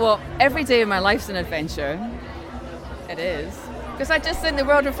 do you know what? Every day of my life's an adventure. It is. Because I just think the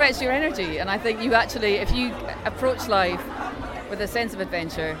world reflects your energy, and I think you actually, if you approach life with a sense of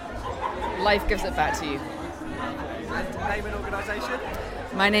adventure, life gives it back to you. And name and organisation?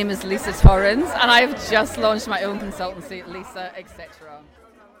 My name is Lisa Torrens, and I've just launched my own consultancy, Lisa, etc.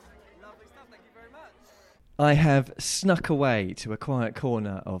 I have snuck away to a quiet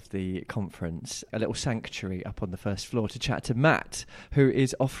corner of the conference, a little sanctuary up on the first floor, to chat to Matt, who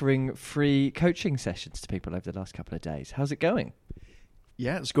is offering free coaching sessions to people over the last couple of days. How's it going?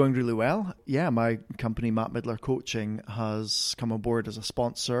 Yeah, it's going really well. Yeah, my company, Matt Midler Coaching, has come on board as a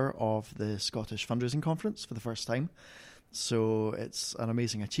sponsor of the Scottish Fundraising Conference for the first time. So it's an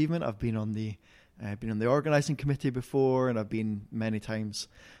amazing achievement. I've been on the organising committee before, and I've been many times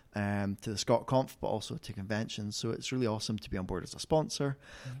to the ScotConf, but also to conventions. So it's really awesome to be on board as a sponsor,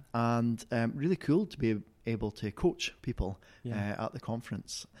 and really cool to be able to coach people at the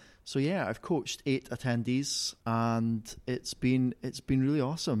conference. So yeah, I've coached 8 attendees, and it's been really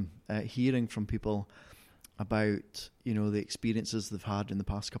awesome hearing from people about the experiences they've had in the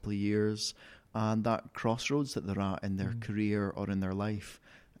past couple of years, and that crossroads that they're at in their career or in their life,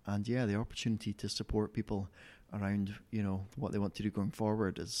 and the opportunity to support people around what they want to do going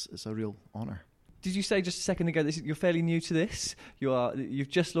forward is a real honour. Did you say just a second ago that you're fairly new to this? You've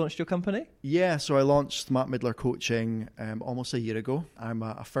just launched your company? Yeah, so I launched Matt Midler Coaching almost a year ago. I'm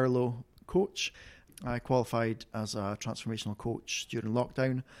a furlough coach. I qualified as a transformational coach during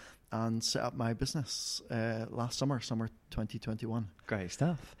lockdown and set up my business last summer 2021. Great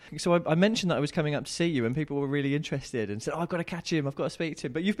stuff. So I mentioned that I was coming up to see you, and people were really interested and said, I've got to catch him, I've got to speak to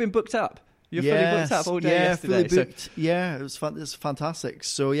him. But you've been booked up. You're fully booked up all day yesterday. Fully booked. Yeah, it was It's fantastic.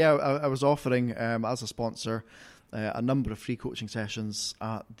 So I was offering as a sponsor a number of free coaching sessions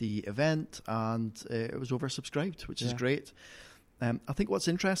at the event, and it was oversubscribed, which is great. I think what's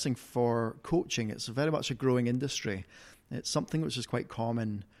interesting for coaching, it's very much a growing industry. It's something which is quite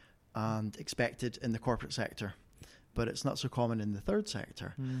common and expected in the corporate sector, but it's not so common in the third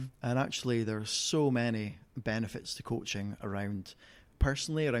sector. And actually there are so many benefits to coaching around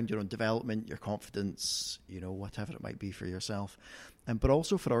personally, around your own development, your confidence, whatever it might be for yourself, but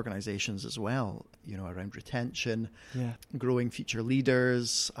also for organizations as well, around retention, growing future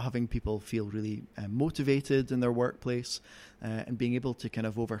leaders, having people feel really motivated in their workplace, and being able to kind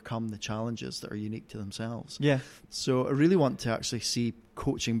of overcome the challenges that are unique to themselves. Yeah. So I really want to actually see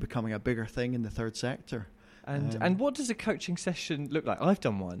coaching becoming a bigger thing in the third sector. And what does a coaching session look like? I've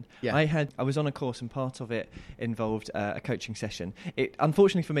done one. Yeah. I was on a course, and part of it involved a coaching session.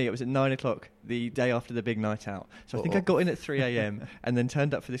 Unfortunately for me, it was at 9:00 the day after the big night out. So I think I got in at 3 a.m. and then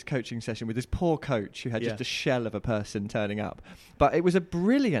turned up for this coaching session with this poor coach who had just a shell of a person turning up. But it was a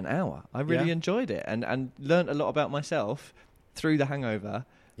brilliant hour. I really enjoyed it and learnt a lot about myself through the hangover.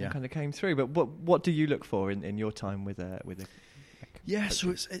 And kind of came through. But what do you look for in your time with a Yeah, so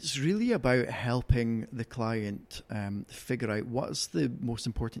it's really about helping the client figure out what's the most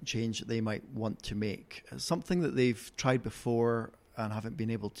important change that they might want to make. Something that they've tried before and haven't been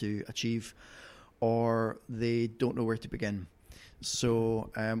able to achieve, or they don't know where to begin.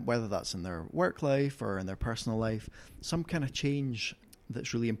 So whether that's in their work life or in their personal life, some kind of change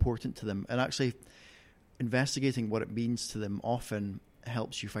that's really important to them. And actually investigating what it means to them often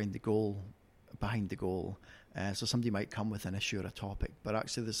helps you find the goal behind the goal. So somebody might come with an issue or a topic, but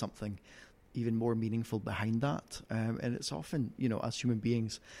actually there's something even more meaningful behind that. And it's often, as human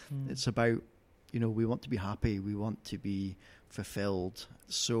beings, it's about, we want to be happy, we want to be fulfilled.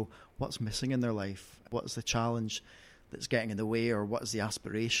 So what's missing in their life? What's the challenge that's getting in the way, or what is the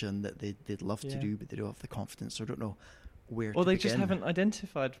aspiration that they'd love to do, but they don't have the confidence or don't know where to begin? Or they just haven't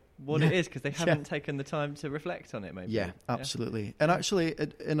identified what it is because they haven't taken the time to reflect on it, maybe. Yeah, absolutely. And actually,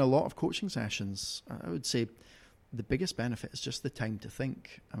 in a lot of coaching sessions, I would say the biggest benefit is just the time to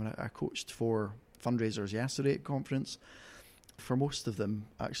think. I mean, I coached 4 fundraisers yesterday at conference. For most of them,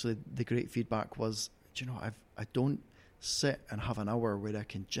 actually, the great feedback was, I don't sit and have an hour where I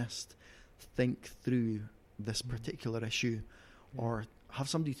can just think through this particular issue, or have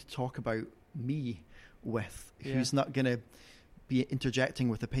somebody to talk about me with who's not going to be interjecting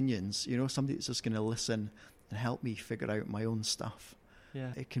with opinions, somebody that's just going to listen and help me figure out my own stuff.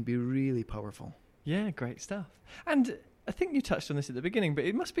 Yeah. It can be really powerful. Yeah, great stuff. And I think you touched on this at the beginning, but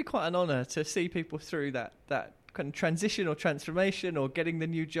it must be quite an honour to see people through that kind of transition or transformation, or getting the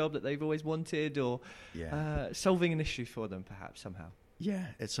new job that they've always wanted, or solving an issue for them perhaps somehow. Yeah,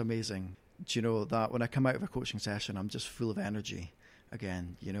 it's amazing. Do you know that when I come out of a coaching session, I'm just full of energy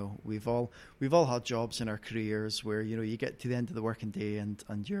again? We've all had jobs in our careers where, you get to the end of the working day and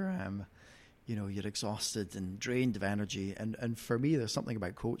you're, you're exhausted and drained of energy. And for me, there's something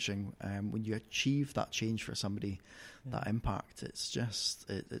about coaching. When you achieve that change for somebody, that impact, it's just,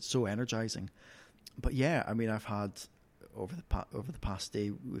 it's so energizing. But yeah, I mean, I've had over the past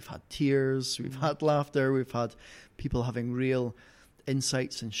day, we've had tears, we've had laughter, we've had people having real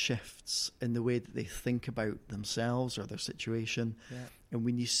insights and shifts in the way that they think about themselves or their situation. Yeah. And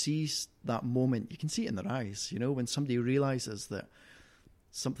when you see that moment, you can see it in their eyes, when somebody realizes that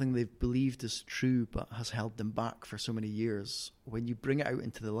something they've believed is true but has held them back for so many years, when you bring it out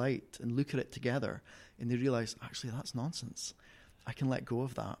into the light and look at it together and they realize, actually, that's nonsense. I can let go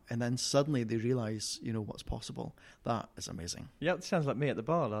of that. And then suddenly they realise, what's possible. That is amazing. Yeah, it sounds like me at the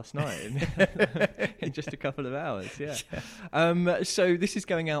bar last night in just a couple of hours, yeah. So this is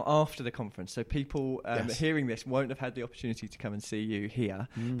going out after the conference, so people hearing this won't have had the opportunity to come and see you here.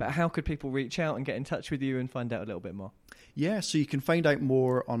 But how could people reach out and get in touch with you and find out a little bit more? Yeah, so you can find out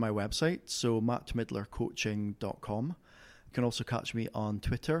more on my website, so mattmidlercoaching.com. You can also catch me on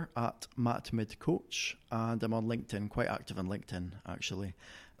Twitter at mattmidcoach, and I'm on LinkedIn, quite active on LinkedIn, actually.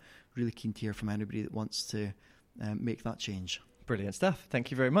 Really keen to hear from anybody that wants to make that change. Brilliant stuff.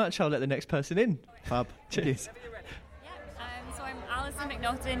 Thank you very much. I'll let the next person in. Fab. Cheers. So I'm Alison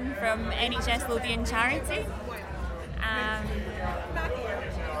McNaughton from NHS Lothian Charity.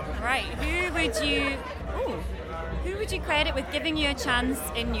 Right, who would you credit with giving you a chance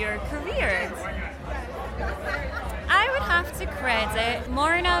in your career? I would have to credit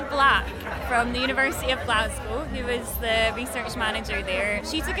Morna Black from the University of Glasgow, who was the research manager there.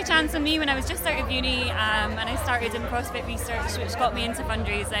 She took a chance on me when I was just out of uni, and I started in CrossFit research, which got me into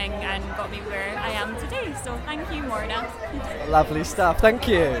fundraising and got me where I am today. So thank you, Morna. Lovely stuff. Thank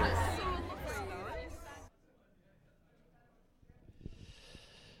you.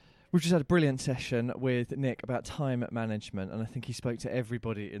 We've just had a brilliant session with Nick about time management, and I think he spoke to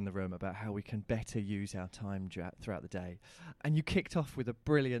everybody in the room about how we can better use our time throughout the day. And you kicked off with a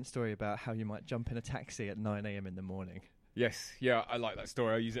brilliant story about how you might jump in a taxi at 9 a.m. in the morning. Yes, yeah, I like that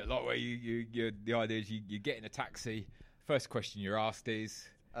story. I use it a lot where the idea is you get in a taxi, first question you're asked is...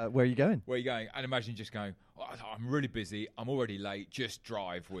 where are you going? Where are you going? And imagine just going, I'm really busy, I'm already late, just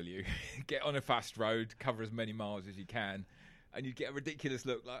drive, will you? Get on a fast road, cover as many miles as you can. And you get a ridiculous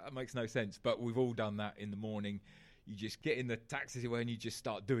look, like that makes no sense. But we've all done that in the morning. You just get in the taxi and you just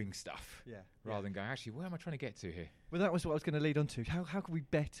start doing stuff. Rather than going, actually, where am I trying to get to here? Well, that was what I was going to lead on to. How can we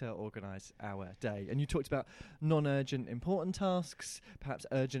better organise our day? And you talked about non-urgent important tasks, perhaps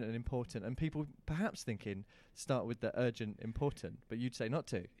urgent and important, and people perhaps thinking start with the urgent important, but you'd say not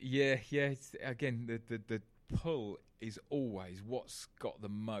to. Yeah. Again, the pull is always what's got the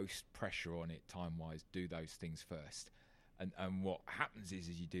most pressure on it time-wise, do those things first. And what happens is,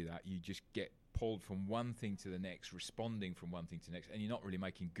 as you do that, you just get pulled from one thing to the next, responding from one thing to the next, and you're not really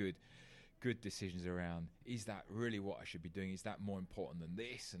making good decisions around, is that really what I should be doing? Is that more important than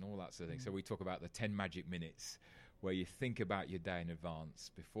this? And all that sort of thing. So we talk about the 10 magic minutes where you think about your day in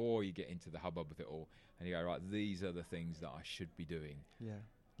advance before you get into the hubbub of it all, and you go, right, these are the things that I should be doing.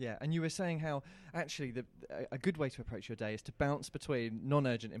 Yeah, and you were saying how actually a good way to approach your day is to bounce between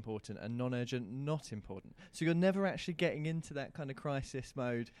non-urgent important and non-urgent not important. So you're never actually getting into that kind of crisis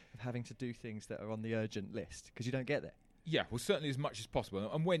mode of having to do things that are on the urgent list, because you don't get there. Yeah, well, certainly as much as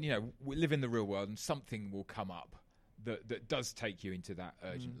possible. And when, we live in the real world and something will come up that does take you into that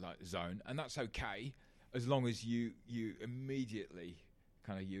urgent zone, and that's okay as long as you immediately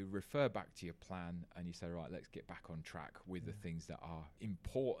kind of you refer back to your plan and you say, right, let's get back on track with the things that are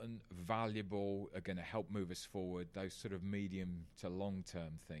important, valuable, are going to help move us forward, those sort of medium to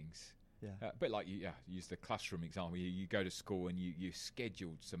long-term things. Yeah. A bit like you use the classroom example. You go to school and you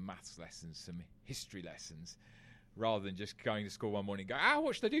scheduled some maths lessons, some history lessons, rather than just going to school one morning and go,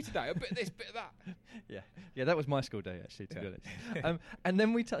 what should I do today? A bit of this, bit of that. Yeah, that was my school day, actually, to be honest. And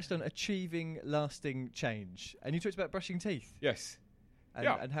then we touched on achieving lasting change. And you talked about brushing teeth. Yes.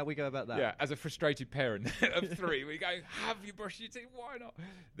 And how we go about that. Yeah, as a frustrated parent of 3, we go, have you brushed your teeth? Why not?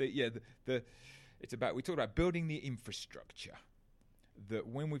 It's about, we talked about building the infrastructure that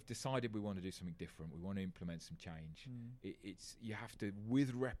when we've decided we want to do something different, we want to implement some change, you have to,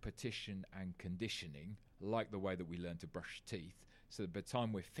 with repetition and conditioning, like the way that we learn to brush teeth, so that by the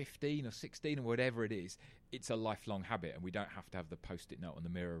time we're 15 or 16 or whatever it is, it's a lifelong habit and we don't have to have the post-it note on the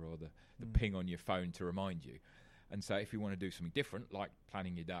mirror or the ping on your phone to remind you. And so if you want to do something different, like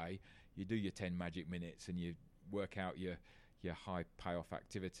planning your day, you do your 10 magic minutes and you work out your high payoff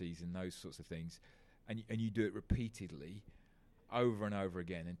activities and those sorts of things, and you do it repeatedly over and over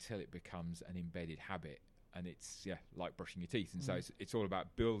again until it becomes an embedded habit, and it's like brushing your teeth. And so it's all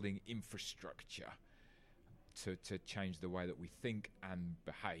about building infrastructure to change the way that we think and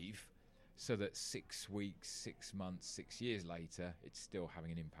behave, so that 6 weeks, 6 months, 6 years later, it's still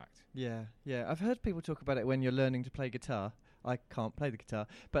having an impact. Yeah. I've heard people talk about it when you're learning to play guitar. I can't play the guitar,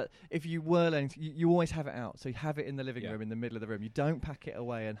 but if you were learning, you always have it out. So you have it in the living room, in the middle of the room. You don't pack it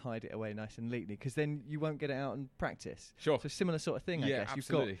away and hide it away nice and neatly, because then you won't get it out and practice. Sure. So similar sort of thing, I guess.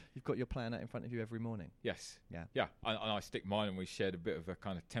 Absolutely. You've got your plan out in front of you every morning. Yes. Yeah. And I stick mine, and we shared a bit of a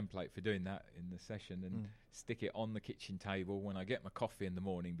kind of template for doing that in the session, and stick it on the kitchen table when I get my coffee in the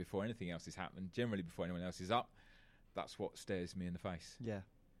morning before anything else has happened, generally before anyone else is up. That's what stares me in the face.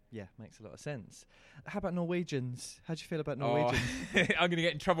 Yeah, makes a lot of sense. How about Norwegians? How do you feel about Norwegians? I'm going to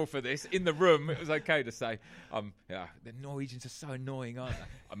get in trouble for this. In the room, it was okay to say, the Norwegians are so annoying, aren't they?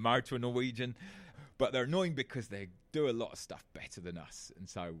 I'm married to a Norwegian, but they're annoying because they do a lot of stuff better than us. And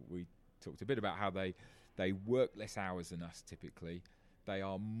so we talked a bit about how they work less hours than us typically. They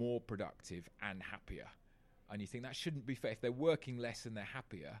are more productive and happier. And you think that shouldn't be fair. If they're working less and they're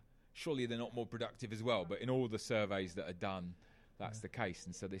happier, surely they're not more productive as well. But in all the surveys that are done, that's the case.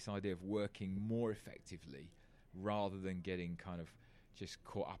 And so this idea of working more effectively rather than getting kind of just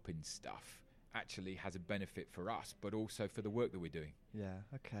caught up in stuff actually has a benefit for us, but also for the work that we're doing. Yeah,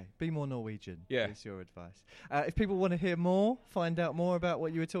 okay. Be more Norwegian is your advice. If people want to hear more, find out more about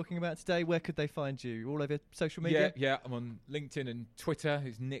what you were talking about today, where could they find you? All over social media? Yeah, I'm on LinkedIn and Twitter.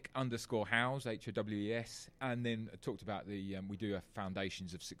 It's Nick_Howes, Howes. And then I talked about we do a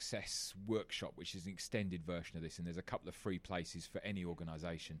Foundations of Success workshop, which is an extended version of this, and there's a couple of free places for any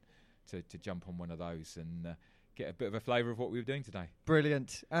organisation to jump on one of those and get a bit of a flavour of what we were doing today.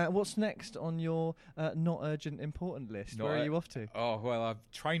 Brilliant. What's next on your not urgent important list? Where are you off to? Oh, well,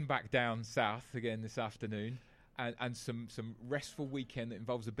 I've trained back down south again this afternoon, and some restful weekend that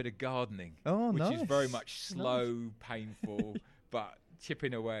involves a bit of gardening. Oh, which nice. is very much slow, painful, but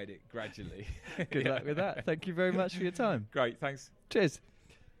chipping away at it gradually. Good luck with that. Thank you very much for your time. Great, thanks. Cheers.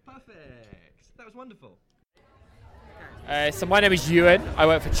 Perfect. That was wonderful. So my name is Ewan. I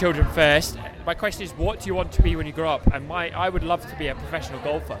work for Children First. My question is, what do you want to be when you grow up? And I would love to be a professional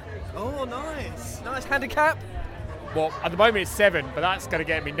golfer. Oh, nice. Nice handicap. Well, at the moment it's 7, but that's going to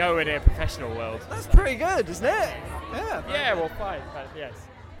get me nowhere near a professional world. That's pretty good, isn't it? Yeah. Yeah, well, fine. But yes.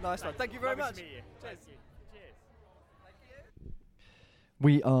 Nice one. Thank you very much. Cheers. Cheers.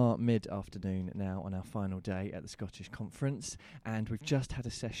 We are mid-afternoon now on our final day at the Scottish Conference, and we've just had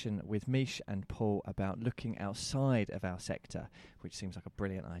a session with Mish and Paul about looking outside of our sector, which seems like a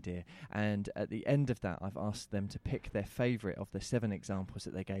brilliant idea. And at the end of that, I've asked them to pick their favourite of the 7 examples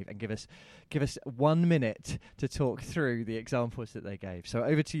that they gave and give us 1 minute to talk through the examples that they gave. So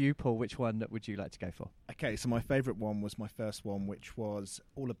over to you, Paul. Which one would you like to go for? Okay, so my favourite one was my first one, which was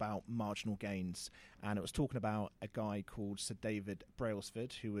all about marginal gains. And it was talking about a guy called Sir David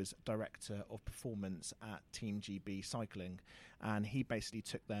Brailsford, who was Director of Performance at Team GB Cycling. And he basically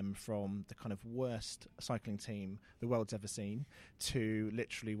took them from the kind of worst cycling team the world's ever seen to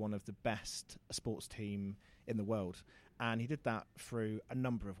literally one of the best sports team in the world. And he did that through a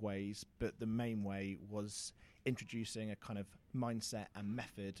number of ways, but the main way was introducing a kind of mindset and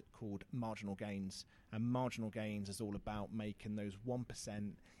method called marginal gains. And marginal gains is all about making those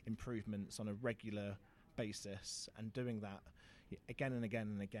 1% improvements on a regular basis, and doing that again and again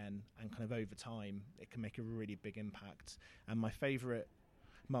and again, and kind of over time it can make a really big impact. And my favourite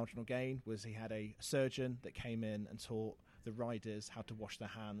marginal gain was he had a surgeon that came in and taught the riders how to wash their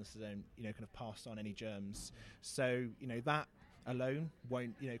hands, and kind of passed on any germs. So that alone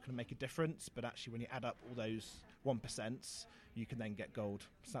won't, kind of make a difference, but actually when you add up all those 1%, you can then get gold.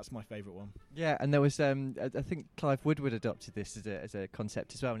 So that's my favourite one. Yeah, and there was, I think Clive Woodward adopted this as a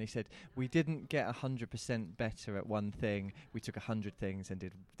concept as well, and he said, we didn't get 100% better at one thing, we took 100 things and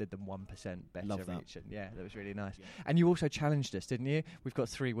did them 1% better. Love that. Each. And yeah, that was really nice. Yeah. And you also challenged us, didn't you? We've got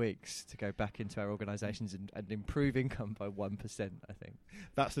 3 weeks to go back into our organisations and improve income by 1%, I think.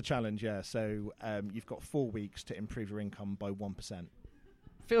 That's the challenge, yeah. So you've got 4 weeks to improve your income by 1%.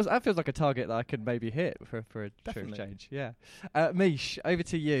 That feels like a target that I could maybe hit for a true change. Yeah. Mish, over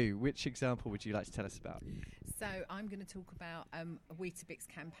to you. Which example would you like to tell us about? So I'm going to talk about a Weetabix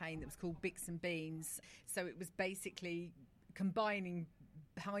campaign that was called Bix and Beans. So it was basically combining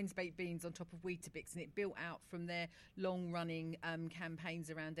Heinz baked beans on top of Weetabix, and it built out from their long-running campaigns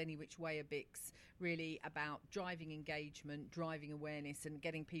around Any Which Way a Bix, really about driving engagement, driving awareness, and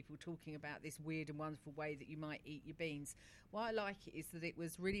getting people talking about this weird and wonderful way that you might eat your beans. What I like is that it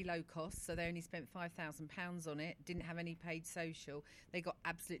was really low cost, so they only spent £5,000 on it, didn't have any paid social. They got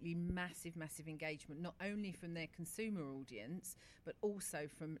absolutely massive engagement, not only from their consumer audience, but also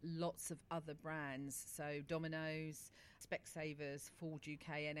from lots of other brands. So Domino's, Specsavers, Ford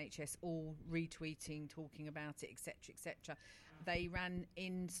UK, NHS, all retweeting, talking about it, etc., etc. They ran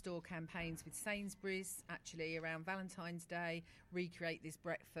in-store campaigns with Sainsbury's, actually, around Valentine's Day, recreate this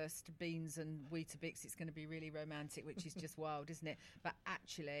breakfast, beans and Weetabix. It's going to be really romantic, which is just wild, isn't it? But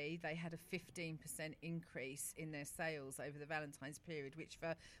actually, they had a 15% increase in their sales over the Valentine's period, which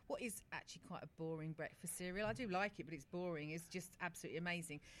for what is actually quite a boring breakfast cereal, I do like it, but it's boring, is just absolutely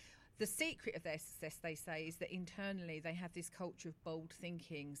amazing. The secret of their success, they say, is that internally they have this culture of bold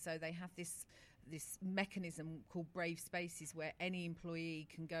thinking. So they have this mechanism called Brave Spaces, where any employee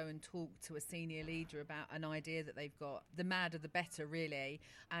can go and talk to a senior leader about an idea that they've got. The madder the better, really.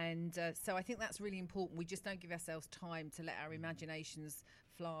 And so I think that's really important. We just don't give ourselves time to let our imaginations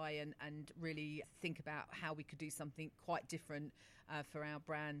fly and really think about how we could do something quite different for our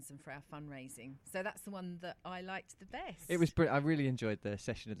brands and for our fundraising. So that's the one that I liked the best. It was brilliant. I really enjoyed the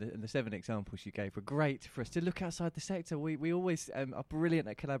session, and the 7 examples you gave were great for us to look outside the sector. We always are brilliant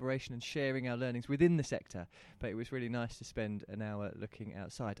at collaboration and sharing our learnings within the sector, but it was really nice to spend an hour looking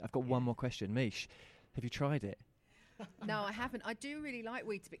outside. I've got one more question. Mish, have you tried it? No, I haven't. I do really like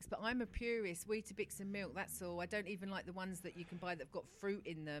Weetabix, but I'm a purist. Weetabix and milk, that's all. I don't even like the ones that you can buy that have got fruit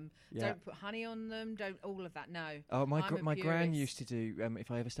in them. Yeah. Don't put honey on them. Don't all of that. No. Oh, my gran used to do. If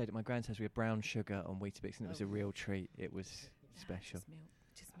I ever stayed at my gran's house, we had brown sugar on Weetabix, and it was a real treat. It was special.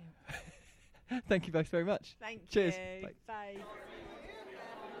 Just milk. Thank you both very much. Cheers. You. Bye.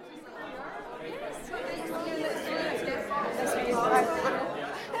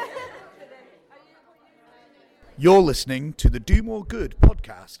 You're listening to the Do More Good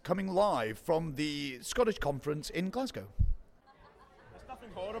podcast, coming live from the Scottish Conference in Glasgow. There's nothing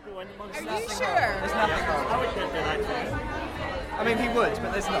horrible in Are you sure? There's nothing horrible. I would get that, actually. I mean, he would,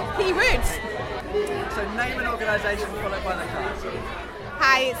 but there's not. He would. So name an organisation followed by the card.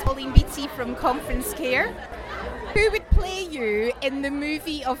 Hi, it's Pauline Beattie from Conference Care. Who would play you in the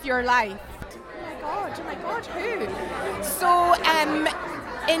movie of your life? Oh my God, who? So,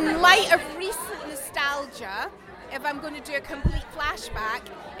 in light of recent nostalgia, if I'm going to do a complete flashback,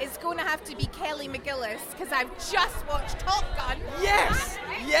 it's going to have to be Kelly McGillis, because I've just watched Top Gun. Yes!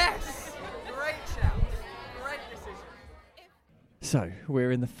 Great shout. Great decision. So,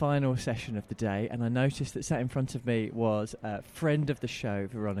 we're in the final session of the day, and I noticed that sat in front of me was a friend of the show,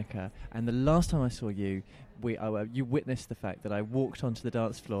 Veronica, and the last time I saw you, you witnessed the fact that I walked onto the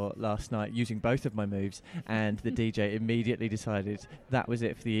dance floor last night using both of my moves, and the DJ immediately decided that was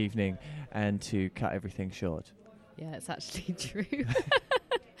it for the evening and to cut everything short. Yeah, it's actually true.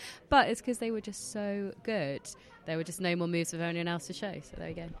 But it's because they were just so good. There were just no more moves of anyone else to show, so there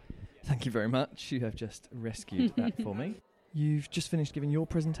you go. Thank you very much. You have just rescued that for me. You've just finished giving your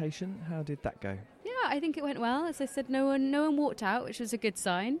presentation. How did that go? Yeah, I think it went well. As I said, no one walked out, which was a good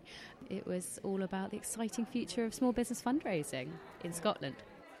sign. It was all about the exciting future of small business fundraising in Scotland.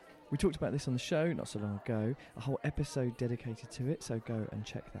 We talked about this on the show not so long ago, a whole episode dedicated to it, so go and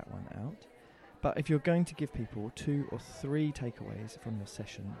check that one out. But if you're going to give people 2 or 3 takeaways from your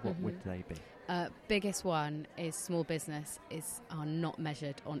session, what would they be? Biggest one is small business are not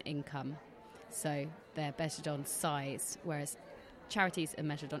measured on income. So they're measured on size, whereas charities are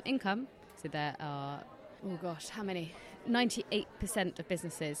measured on income. So there are, how many? 98% of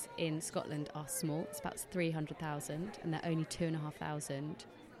businesses in Scotland are small. It's about 300,000, and there are only 2,500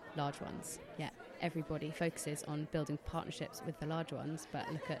 large ones. Yeah, everybody focuses on building partnerships with the large ones, but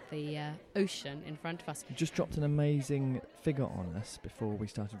look at the ocean in front of us. You just dropped an amazing figure on us before we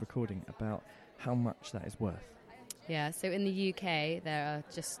started recording about how much that is worth. Yeah, so in the UK, there are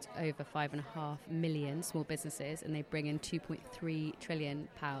just over 5.5 million small businesses, and they bring in £2.3 trillion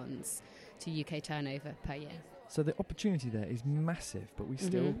to UK turnover per year. So the opportunity there is massive, but we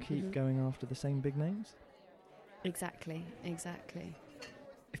still keep going after the same big names? Exactly.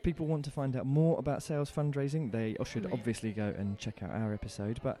 If people want to find out more about sales fundraising, they should obviously go and check out our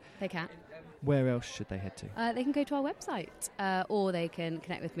episode, but they can. Where else should they head to? They can go to our website, or they can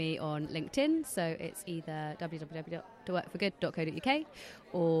connect with me on LinkedIn. So it's either www.workforgood.co.uk,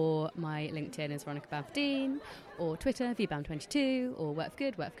 or my LinkedIn is Veronica Bamfordine, or Twitter, VBAM22, or Work for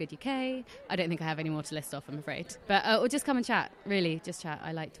Good, Work for Good UK. I don't think I have any more to list off, I'm afraid. But or just come and chat, really, just chat.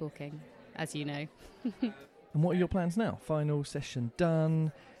 I like talking, as you know. And what are your plans now? Final session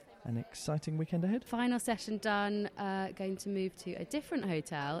done. An exciting weekend ahead? Final session done, going to move to a different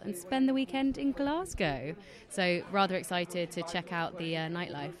hotel and spend the weekend in Glasgow. So rather excited to check out the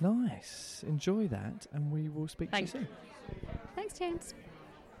nightlife. Nice. Enjoy that, and we will speak to you soon. Thanks, James.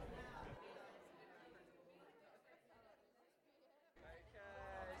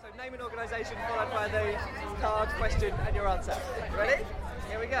 So name an organisation followed by the card, question and your answer. Ready?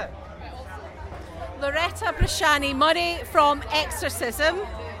 Here we go. Loretta Brashani Murray from Exorcism.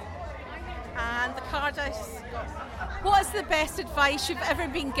 And the card is, what is the best advice you've ever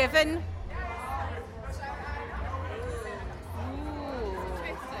been given? Ooh.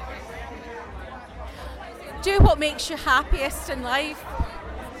 Do what makes you happiest in life.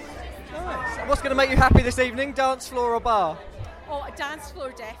 Nice. And what's going to make you happy this evening? Dance floor or bar? Oh, a dance floor,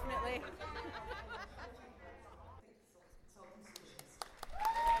 definitely.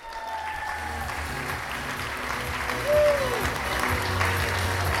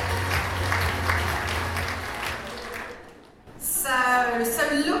 So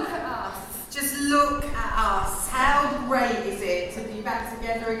look at us. Just look at us. How great is it to be back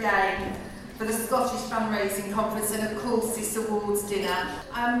together again for the Scottish Fundraising Conference and, of course, this awards dinner.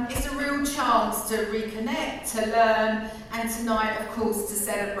 It's a real chance to reconnect, to learn, and tonight, of course, to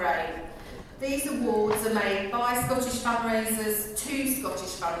celebrate. These awards are made by Scottish fundraisers to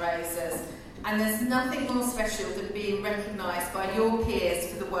Scottish fundraisers, and there's nothing more special than being recognised by your peers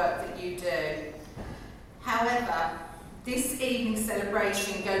for the work that you do. However, this evening's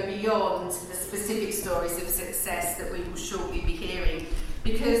celebration go beyond the specific stories of success that we will shortly be hearing,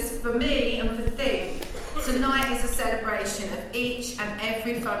 because for me and for Think, tonight is a celebration of each and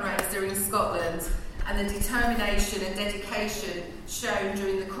every fundraiser in Scotland and the determination and dedication shown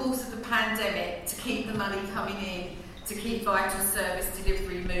during the course of the pandemic to keep the money coming in, to keep vital service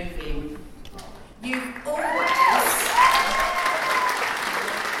delivery moving. You've always...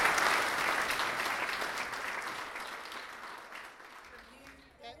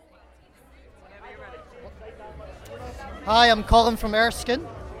 Hi, I'm Colin from Erskine.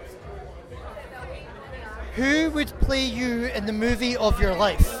 Who would play you in the movie of your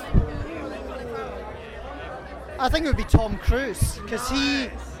life? I think it would be Tom Cruise, because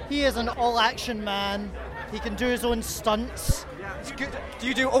he is an all-action man. He can do his own stunts. Yeah, it's good. Do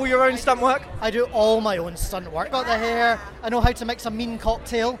you do all your own stunt work? I do all my own stunt work. I've got the hair, I know how to mix a mean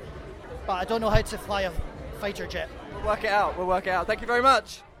cocktail, but I don't know how to fly a fighter jet. We'll work it out. Thank you very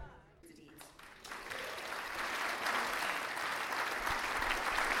much.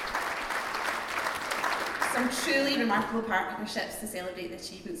 Some truly remarkable partnerships to celebrate the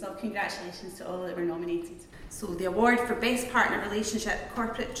achievements of. Congratulations to all that were nominated. So the award for Best Partner Relationship,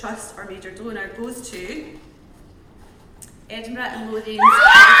 Corporate Trust or Major Donor goes to Edinburgh and Lothians.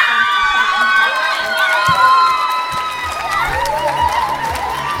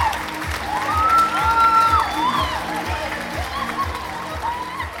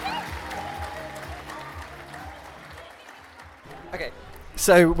 Okay.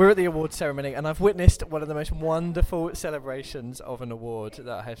 So we're at the award ceremony and I've witnessed one of the most wonderful celebrations of an award that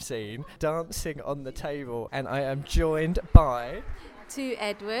I have seen. Dancing on the table, and I am joined by... To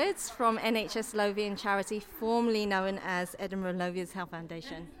Edwards from NHS Lothian Charity, formerly known as Edinburgh Lothians Health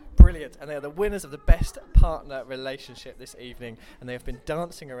Foundation. Brilliant, and they are the winners of the Best Partner Relationship this evening, and they have been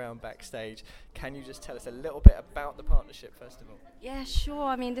dancing around backstage. Can you just tell us a little bit about the partnership first of all? Yeah, sure.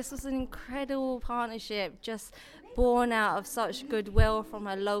 I mean, this was an incredible partnership, just born out of such goodwill from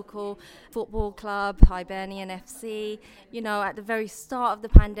a local football club, Hibernian FC. You know, at the very start of the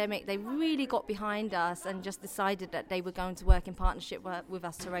pandemic, they really got behind us and just decided that they were going to work in partnership with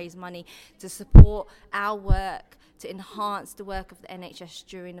us to raise money to support our work, to enhance the work of the NHS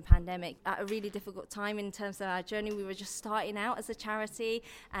during the pandemic. At a really difficult time in terms of our journey, we were just starting out as a charity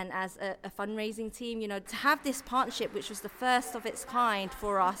and as a fundraising team. You know, to have this partnership, which was the first of its kind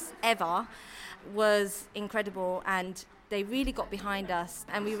for us ever, was incredible, and they really got behind us,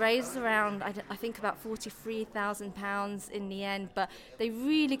 and we raised around, I think about £43,000 in the end, but they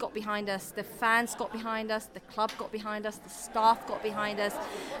really got behind us. The fans got behind us, the club got behind us, the staff got behind us.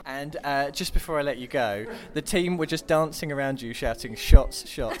 And just before I let you go, the team were just dancing around you shouting shots,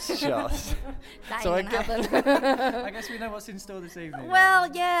 shots, shots. That So ain't gonna happen. I guess we know what's in store this evening. Well,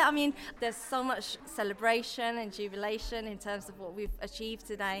 yeah, I mean, there's so much celebration and jubilation in terms of what we've achieved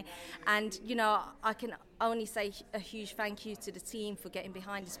today. And, you know, I can only say a huge thank you to the team for getting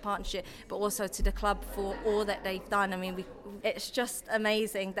behind this partnership, but also to the club for all that they've done. I mean, it's just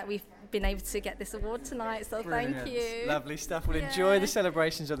amazing that we've been able to get this award tonight, so Brilliant. thank you. Lovely stuff. We'll enjoy the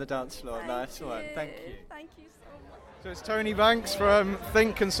celebrations on the dance floor. Nice one. Thank you. Thank you so much. So it's Tony Banks from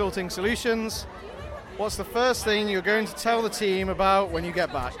Think Consulting Solutions. What's the first thing you're going to tell the team about when you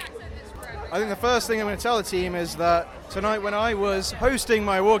get back? I think the first thing I'm going to tell the team is that tonight when I was hosting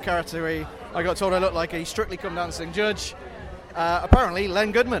my award category, I got told I looked like a Strictly Come Dancing judge. Apparently,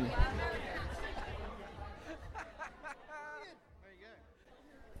 Len Goodman.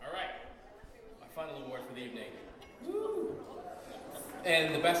 All right, my final award for the evening. Woo.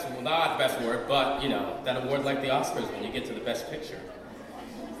 And the best, well, not the best award, but, you know, that award like the Oscars when you get to the best picture.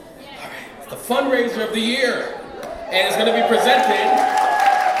 All right, it's the Fundraiser of the Year. And it's going to be presented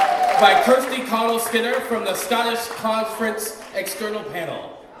by Kirsty Connell-Skinner from the Scottish Conference External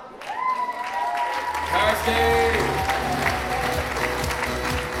Panel. Kirsty!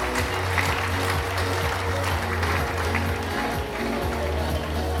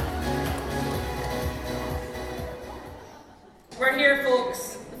 We're here,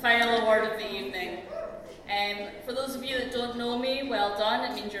 folks, the final award of the evening. For those of you that don't know me, well done.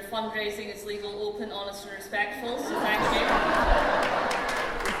 It means your fundraising is legal, open, honest and respectful, so thank you.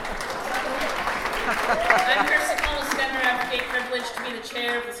 I'm Kirsty Connell-Skinner. I have the great privilege to be the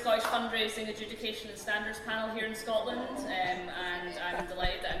chair of the Scottish Fundraising Adjudication and Standards Panel here in Scotland, and I'm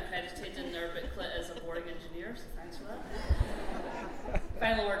delighted that I'm credited in their booklet as a boring engineer, so thanks for that.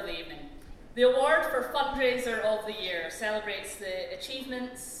 Final award of the evening. The award for Fundraiser of the Year celebrates the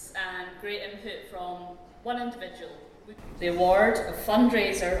achievements and great input from one individual. The award of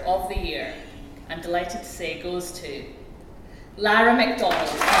Fundraiser of the Year, I'm delighted to say, goes to Lara McDonald.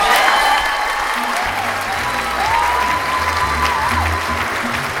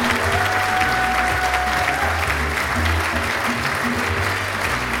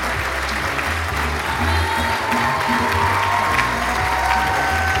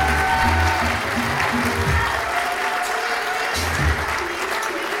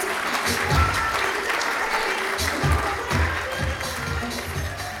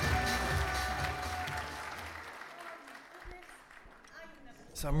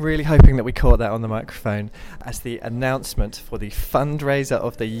 So I'm really hoping that we caught that on the microphone as the announcement for the Fundraiser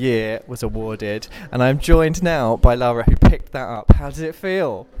of the Year was awarded. And I'm joined now by Lara, who picked that up. How did it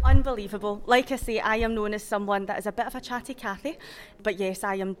feel? Unbelievable. Like I say, I am known as someone that is a bit of a chatty Cathy. But yes,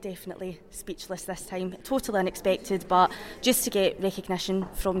 I am definitely speechless this time. Totally unexpected, but just to get recognition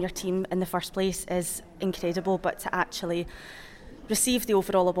from your team in the first place is incredible. But to actually receive the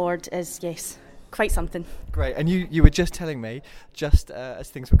overall award is, yes, quite something. Great. And you were just telling me, just as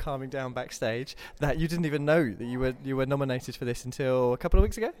things were calming down backstage, that you didn't even know that you were nominated for this until a couple of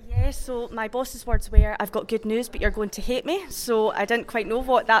weeks ago? Yeah, so my boss's words were, I've got good news, but you're going to hate me. So I didn't quite know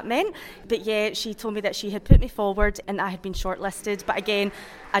what that meant. But yeah, she told me that she had put me forward and I had been shortlisted. But again,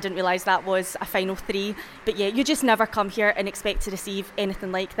 I didn't realise that was a final 3. But yeah, you just never come here and expect to receive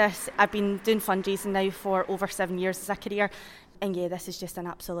anything like this. I've been doing fundraising now for over 7 years as a career. And yeah, this is just an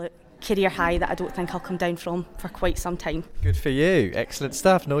absolute career high that I don't think I'll come down from for quite some time. Good for you. Excellent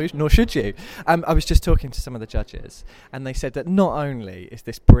stuff. Nor should you. I was just talking to some of the judges, and they said that not only is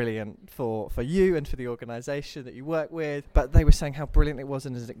this brilliant for you and for the organisation that you work with, but they were saying how brilliant it was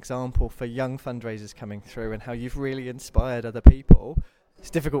as an example for young fundraisers coming through and how you've really inspired other people. It's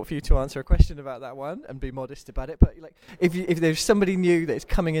difficult for you to answer a question about that one and be modest about it, but like, if there's somebody new that is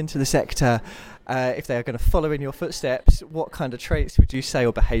coming into the sector, if they are going to follow in your footsteps, what kind of traits would you say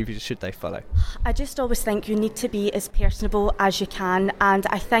or behaviours should they follow? I just always think you need to be as personable as you can, and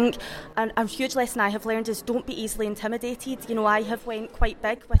I think a huge lesson I have learned is don't be easily intimidated. You know, I have went quite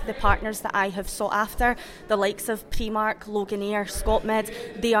big with the partners that I have sought after, the likes of Primark, Loganair,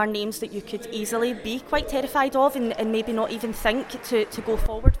 Scotmid. They are names that you could easily be quite terrified of and maybe not even think to go go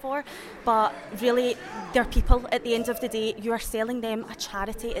forward for. But really, they're people at the end of the day. You are selling them a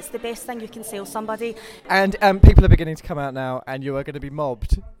charity. It's the best thing you can sell somebody. And people are beginning to come out now, and you are going to be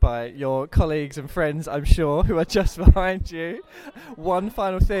mobbed by your colleagues and friends, I'm sure, who are just behind you. One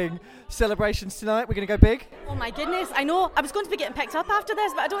final thing. Celebrations tonight. We're going to go big. Oh my goodness, I know. I was going to be getting picked up after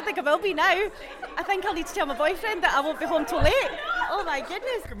this, but I don't think I will be now. I think I'll need to tell my boyfriend that I won't be home till late. Oh my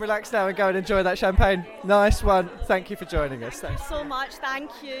goodness. You can relax now and go and enjoy that champagne. Nice one. Thank you for joining us. Thanks so much.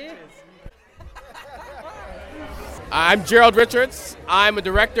 Thank you. I'm Gerald Richards. I'm a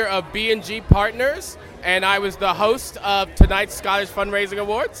director of B&G Partners, and I was the host of tonight's Scottish Fundraising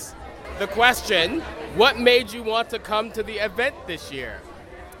Awards. The question, what made you want to come to the event this year?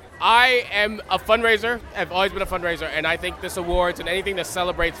 I am a fundraiser. I've always been a fundraiser, and I think this awards and anything that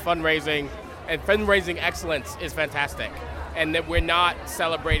celebrates fundraising and fundraising excellence is fantastic, and that we're not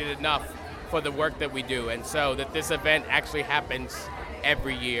celebrated enough for the work that we do. And so that this event actually happens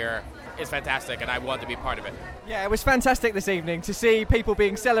every year is fantastic, and I want to be part of it. Yeah, it was fantastic this evening to see people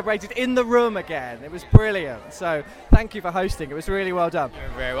being celebrated in the room again. It was brilliant. So thank you for hosting. It was really well done.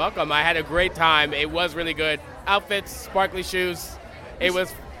 You're very welcome. I had a great time. It was really good. Outfits, sparkly shoes. It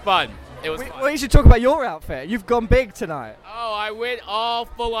was fun. It was fun. Well, you should talk about your outfit. You've gone big tonight. Oh, I went all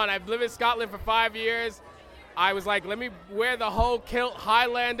full on. I've lived in Scotland for 5 years. I was like, let me wear the whole kilt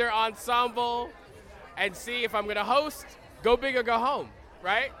Highlander ensemble and see if I'm going to host, go big or go home,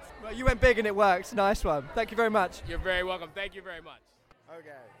 right? Well, you went big and it worked. Nice one. Thank you very much. You're very welcome. Thank you very much. Okay.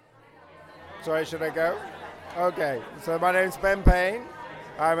 Sorry, should I go? Okay. So my name's Ben Payne.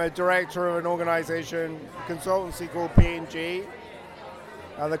 I'm a director of an organisation, consultancy called P&G.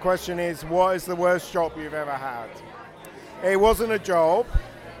 And the question is, what is the worst job you've ever had? It wasn't a job.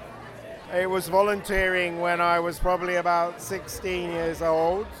 It was volunteering when I was probably about 16 years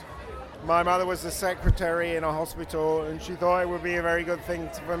old. My mother was a secretary in a hospital, and she thought it would be a very good thing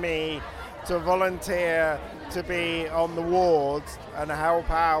for me to volunteer to be on the wards and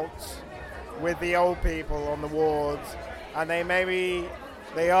help out with the old people on the wards. And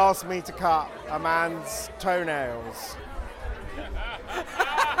they asked me to cut a man's toenails.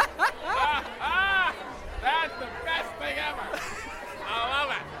 That's the best thing ever. I love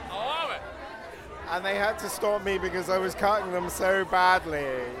it. I love it. And they had to stop me because I was cutting them so badly.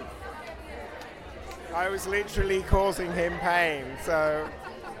 I was literally causing him pain, so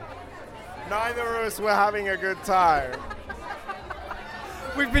neither of us were having a good time.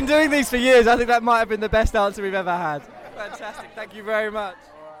 We've been doing these for years. I think that might have been the best answer we've ever had. Fantastic. Thank you very much.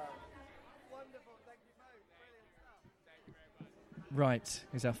 Right,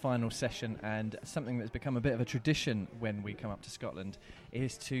 is our final session, and something that's become a bit of a tradition when we come up to Scotland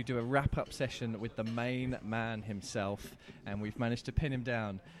is to do a wrap-up session with the main man himself, and we've managed to pin him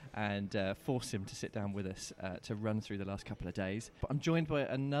down and force him to sit down with us to run through the last couple of days. But I'm joined by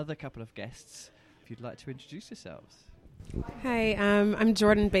another couple of guests. If you'd like to introduce yourselves. Hi, I'm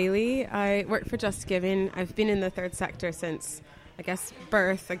Jordan Bailey. I work for Just Giving. I've been in the third sector since, I guess,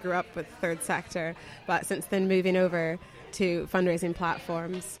 birth. I grew up with third sector, but since then moving over to fundraising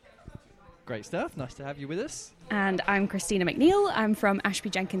platforms. Great stuff. Nice to have you with us. And I'm Christina McNeil. I'm from Ashby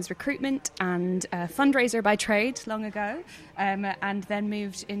Jenkins Recruitment and a fundraiser by trade long ago, and then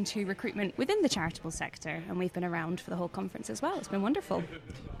moved into recruitment within the charitable sector. And we've been around for the whole conference as well. It's been wonderful.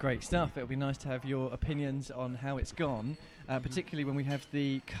 Great stuff. It'll be nice to have your opinions on how it's gone, particularly when we have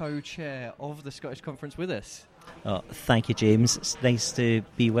the co-chair of the Scottish Conference with us. Oh, thank you, James. It's nice to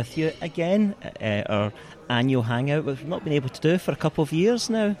be with you again. Our annual hangout we've not been able to do for a couple of years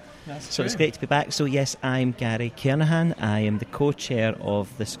now. That's so true. It's great to be back. So yes, I'm Gary Kernahan. I am the co-chair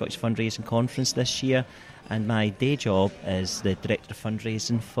of the Scottish Fundraising Conference this year, and my day job is the Director of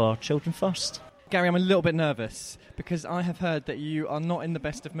Fundraising for Children First. Gary, I'm a little bit nervous because I have heard that you are not in the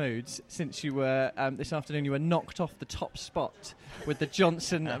best of moods since you were, this afternoon, you were knocked off the top spot with the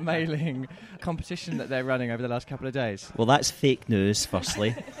Johnson mailing competition that they're running over the last couple of days. Well, that's fake news,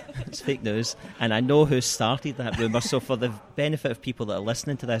 firstly. It's fake news. And I know who started that rumour. So for the benefit of people that are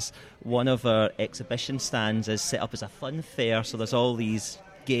listening to this, one of our exhibition stands is set up as a fun fair. So there's all these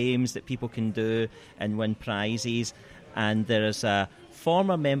games that people can do and win prizes. And there is a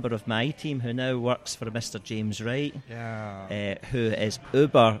former member of my team who now works for Mr. James Wright, who is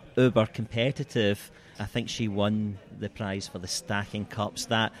uber competitive. I think she won the prize for the stacking cups,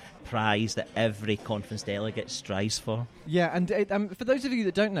 that prize that every conference delegate strives for. Yeah, and for those of you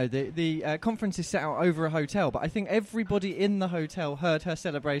that don't know, the conference is set out over a hotel, but I think everybody in the hotel heard her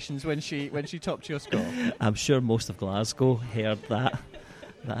celebrations when she topped your score. I'm sure most of Glasgow heard that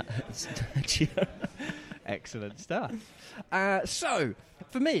cheer. Excellent stuff. So,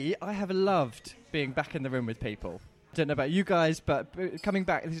 for me, I have loved being back in the room with people. Don't know about you guys, but coming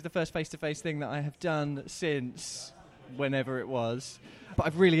back, this is the first face-to-face thing that I have done since whenever it was. But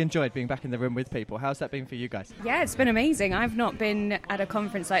I've really enjoyed being back in the room with people. How's that been for you guys? Yeah, it's been amazing. I've not been at a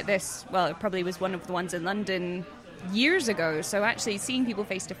conference like this. Well, it probably was one of the ones in London years ago, so actually seeing people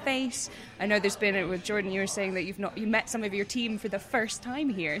face to face. I know there's been, with Jordan, you were saying that you met some of your team for the first time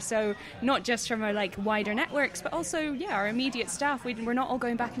here, so not just from our wider networks, but also our immediate staff. We're not all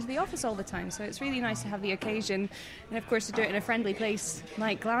going back into the office all the time, so it's really nice to have the occasion, and of course to do it in a friendly place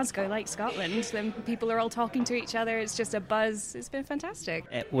like Glasgow, like Scotland. Then people are all talking to each other, it's just a buzz. It's been fantastic.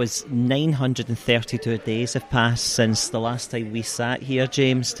 It was 932 days have passed since the last time we sat here,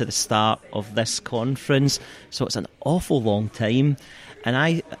 James, to the start of this conference, so it's an awful long time. And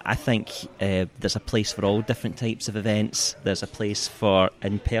I think there's a place for all different types of events. There's a place for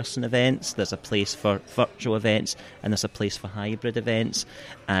in-person events, there's a place for virtual events, and there's a place for hybrid events.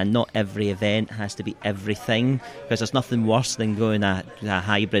 And not every event has to be everything, because there's nothing worse than going to a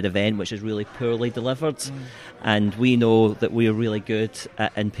hybrid event which is really poorly delivered. And we know that we're really good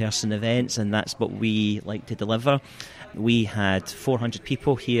at in-person events, and that's what we like to deliver. We had 400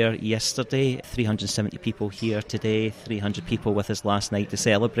 people here yesterday, 370 people here today, 300 people with us last night to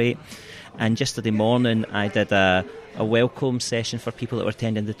celebrate. And yesterday morning I did a welcome session for people that were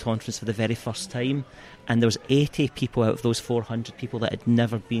attending the conference for the very first time. And there was 80 people out of those 400 people that had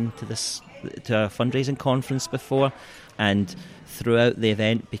never been to a fundraising conference before. And throughout the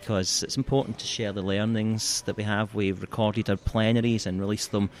event, because it's important to share the learnings that we have, we've recorded our plenaries and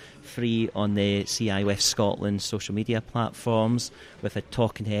released them free on the CIOF Scotland social media platforms. We've had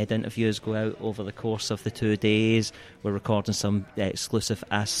talking head interviews go out over the course of the 2 days. We're recording some exclusive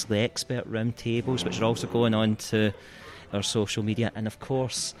Ask the Expert round tables, which are also going on to our social media. And of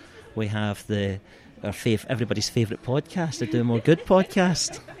course, we have everybody's favourite podcast, the Do More Good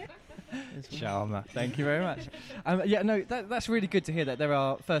podcast. Charmer. Thank you very much. That's really good to hear that there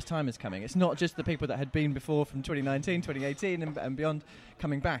are first-timers coming. It's not just the people that had been before from 2019, 2018 and beyond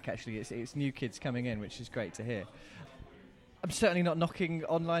coming back, actually. It's new kids coming in, which is great to hear. I'm certainly not knocking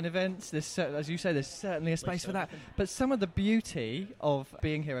online events. As you say, there's certainly a space for that. But some of the beauty of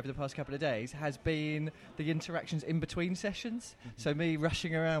being here over the past couple of days has been the interactions in between sessions. So me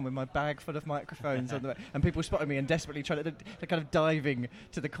rushing around with my bag full of microphones and people spotting me and desperately trying to, they're kind of diving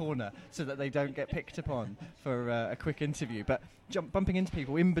to the corner so that they don't get picked upon for a quick interview. But bumping into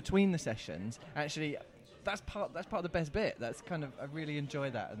people in between the sessions, actually, that's part of the best bit. That's kind of, I really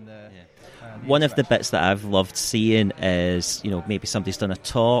enjoy that. And one of the bits that I've loved seeing is, maybe somebody's done a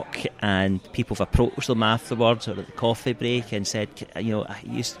talk and people have approached them afterwards or at the coffee break and said,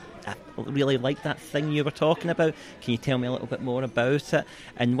 I really like that thing you were talking about. Can you tell me a little bit more about it?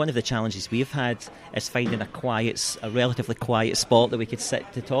 And one of the challenges we've had is finding a relatively quiet spot that we could sit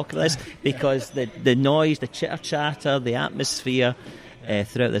to talk about this, because the noise, the chitter-chatter, the atmosphere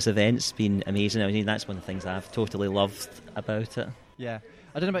throughout this event's been amazing. I mean, that's one of the things I've totally loved about it. Yeah.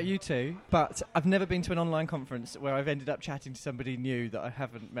 I don't know about you two, but I've never been to an online conference where I've ended up chatting to somebody new that I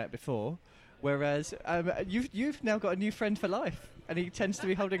haven't met before. Whereas you've now got a new friend for life, and he tends to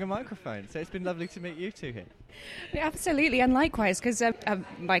be holding a microphone. So it's been lovely to meet you two here. Yeah, absolutely, and likewise, because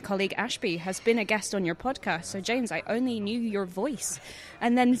my colleague Ashby has been a guest on your podcast. So James, I only knew your voice,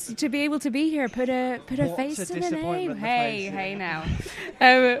 and then to be able to be here, put a face to the name. Hey now.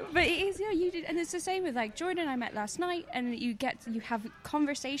 But it is, you did, and it's the same with Jordan. I met last night, and you have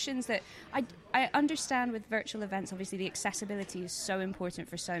conversations that I understand with virtual events. Obviously, the accessibility is so important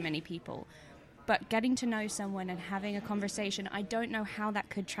for so many people. But getting to know someone and having a conversation, I don't know how that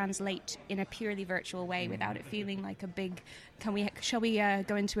could translate in a purely virtual way without it feeling like a big, shall we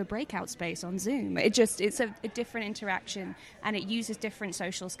go into a breakout space on Zoom? It's a different interaction, and it uses different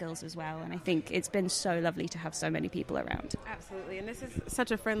social skills as well. And I think it's been so lovely to have so many people around. Absolutely, and this is such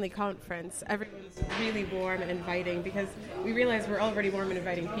a friendly conference. Everyone's really warm and inviting, because we realize we're already warm and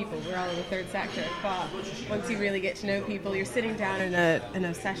inviting people. We're all in the third sector, but once you really get to know people, you're sitting down in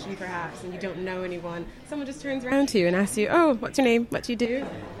a session perhaps, and you don't know anyone, someone just turns around to you and asks you, oh, what's your name, what do you do?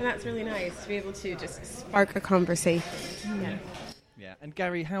 And that's really nice to be able to just spark a conversation. Yeah. And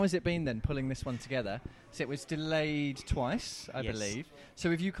Gary, how has it been then pulling this one together? So it was delayed twice, I believe.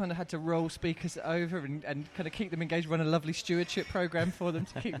 So have you kind of had to roll speakers over and kind of keep them engaged, run a lovely stewardship program for them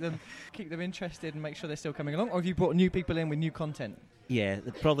to keep them interested and make sure they're still coming along? Or have you brought new people in with new content? Yeah,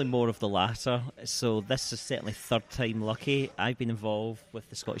 probably more of the latter. So this is certainly third time lucky. I've been involved with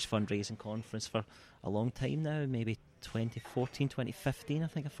the Scottish Fundraising Conference for a long time now, maybe 2014, 2015, I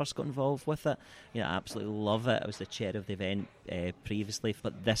think I first got involved with it. I absolutely love it. I was the chair of the event previously,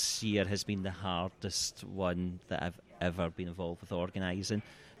 but this year has been the hardest one that I've ever been involved with organising.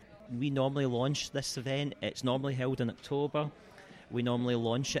 we normally launch this event. It's normally held in October. We normally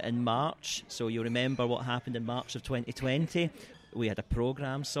launch it in March. So you remember what happened in March of 2020. We had a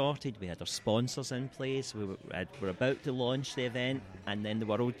programme sorted, we had our sponsors in place, we were about to launch the event, and then the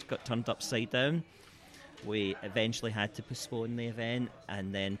world got turned upside down. We eventually had to postpone the event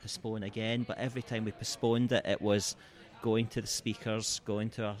and then postpone again, but every time we postponed it, it was going to the speakers, going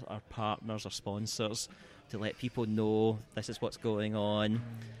to our partners, our sponsors, to let people know this is what's going on.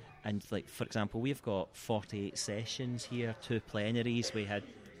 And like, for example, we've got 48 sessions here, 2 plenaries, we had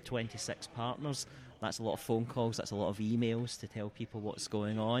 26 partners. That's a lot of phone calls, that's a lot of emails to tell people what's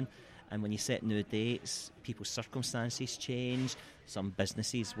going on. And when you set new dates, people's circumstances change. Some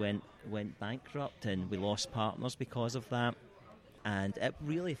businesses went bankrupt and we lost partners because of that. And it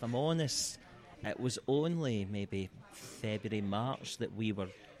really, if I'm honest, it was only maybe February, March that we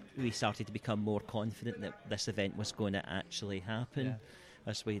started to become more confident that this event was going to actually happen. Yeah.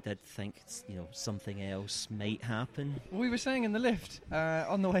 As we did think, something else might happen. We were saying in the lift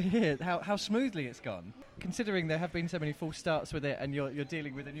on the way here how smoothly it's gone. Considering there have been so many false starts with it and you're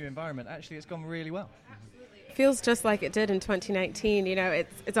dealing with a new environment, actually it's gone really well. Feels just like it did in 2019.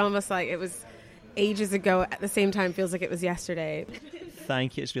 It's almost like it was ages ago. At the same time, feels like it was yesterday.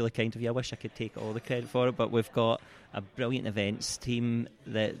 Thank you, it's really kind of you. I wish I could take all the credit for it, but we've got a brilliant events team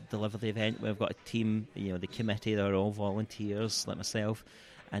that deliver the event. We've got a team, the committee, they're all volunteers like myself,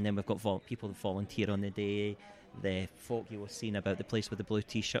 and then we've got people that volunteer on the day, the folk you were seeing about the place with the blue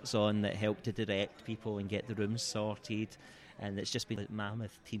t-shirts on that help to direct people and get the rooms sorted, and it's just been a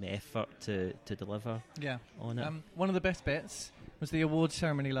mammoth team effort to deliver on it. One of the best bits was the awards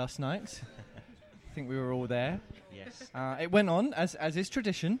ceremony last night. I think we were all there. Yes. It went on, as is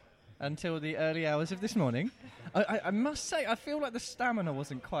tradition, until the early hours of this morning. I must say, I feel like the stamina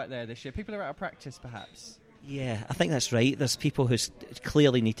wasn't quite there this year. People are out of practice, perhaps. Yeah, I think that's right. There's people who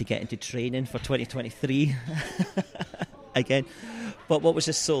clearly need to get into training for 2023 again. But what was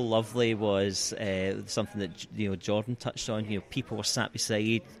just so lovely was something that Jordan touched on. People were sat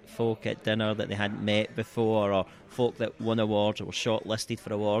beside folk at dinner that they hadn't met before, or folk that won awards or were shortlisted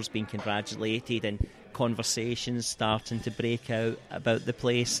for awards being congratulated, and conversations starting to break out about the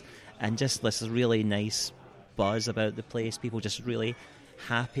place, and just this really nice buzz about the place. People just really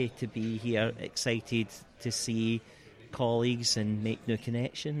happy to be here, excited to see colleagues and make new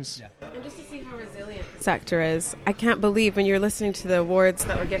connections. And just to see how resilient the sector is. I can't believe when you're listening to the awards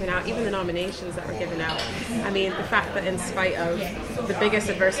that were given out, even the nominations that were given out, I mean, the fact that in spite of the biggest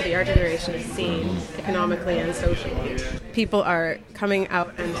adversity our generation has seen economically and socially, people are coming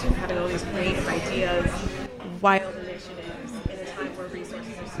out and having all these creative ideas, wild initiatives in a time where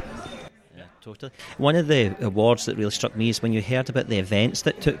resources are scarce. Totally. One of the awards that really struck me is when you heard about the events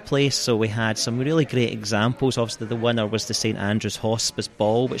that took place. So we had some really great examples. Obviously the winner was the St Andrew's Hospice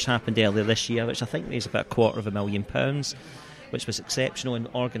Ball, which happened earlier this year, which I think raised about £250,000, which was exceptional and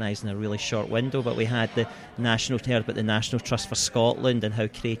organised in a really short window. But we had heard about the National Trust for Scotland and how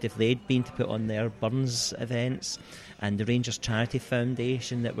creative they'd been to put on their Burns events, and the Rangers Charity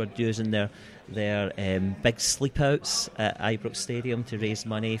Foundation that were using their big sleepouts at Ibrox Stadium to raise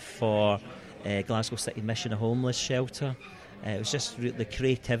money for Glasgow City Mission, a homeless shelter. It was just the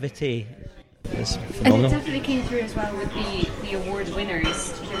creativity was phenomenal. And it definitely came through as well with the award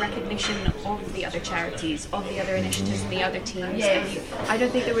winners, the recognition of the other charities, of the other initiatives and the other teams. Yeah. I don't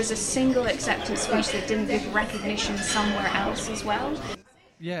think there was a single acceptance speech that didn't give recognition somewhere else as well.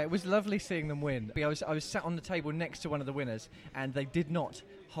 Yeah, it was lovely seeing them win. I was sat on the table next to one of the winners, and they did not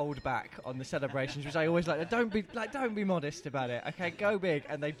hold back on the celebrations, which I always like. Don't be modest about it. Okay, go big.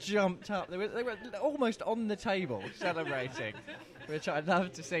 And they jumped up. They were almost on the table celebrating, which I'd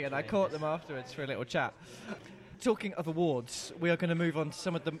love to see. And I caught them afterwards for a little chat. Talking of awards, we are going to move on to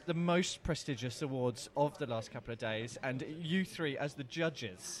some of the most prestigious awards of the last couple of days, and you three, as the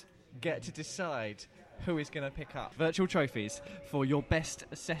judges, get to decide who is going to pick up virtual trophies for your best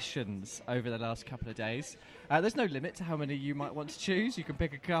sessions over the last couple of days. There's no limit to how many you might want to choose. You can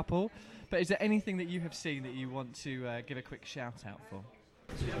pick a couple. But is there anything that you have seen that you want to give a quick shout out for?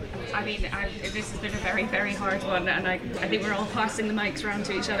 I mean, this has been a very, very hard one, and I think we're all passing the mics around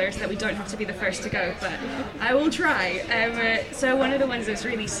to each other so that we don't have to be the first to go, but I will try. So one of the ones that's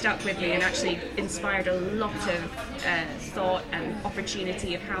really stuck with me and actually inspired a lot of thought and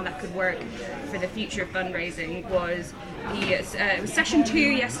opportunity of how that could work for the future of fundraising was it was session 2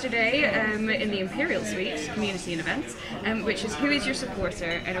 yesterday in the Imperial Suite, Community and Events, which is Who is Your Supporter?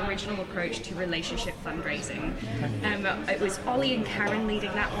 An Original Approach to Relationship Fundraising. It was Ollie and Karen leading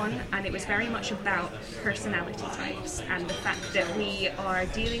that one, and it was very much about personality types and the fact that we are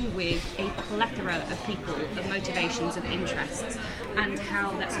dealing with a plethora of people, of motivations, of interests, and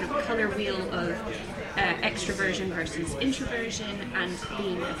how that sort of colour wheel of extroversion versus introversion, and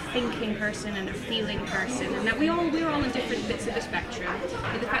being a thinking person and a feeling person, and that we're all in different bits of the spectrum,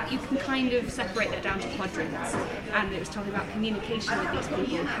 but the fact you can kind of separate that down to quadrants. And it was talking about communication with these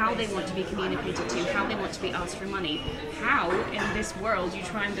people, how they want to be communicated to, how they want to be asked for money, how in this world you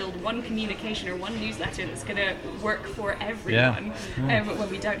try and build one communication or one newsletter that's going to work for everyone when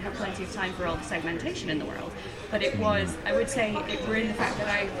we don't have plenty of time for all the segmentation in the world. But it was, I would say, we're in the fact that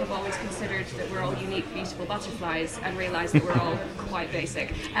I have always considered that we're all unique, beautiful butterflies, and realised that we're all quite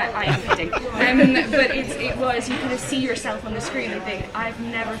basic. I am kidding. But it was, you kind of see yourself on the screen and think, I've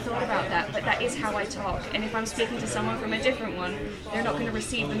never thought about that, but that is how I talk. And if I'm speaking to someone from a different one, they're not going to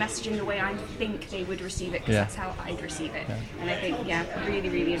receive the messaging the way I think they would receive it, because that's how I'd receive it. And I think, really,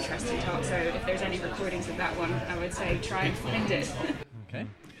 really interesting talk. So if there's any recordings of that one, I would say try and find it. Okay,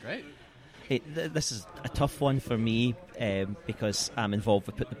 great. This is a tough one for me because I'm involved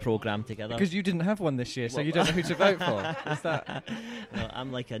with putting the programme together. Because you didn't have one this year, so you don't know who to vote for. Is that? Well,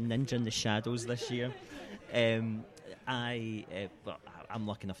 I'm like a ninja in the shadows this year. I'm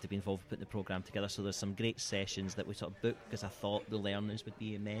lucky enough to be involved with putting the programme together, so there's some great sessions that we sort of booked because I thought the learnings would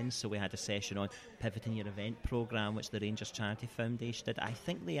be immense. So we had a session on pivoting your event programme, which the Rangers Charity Foundation did. I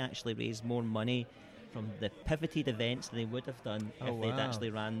think they actually raised more money from the pivoted events than they would have done if they'd actually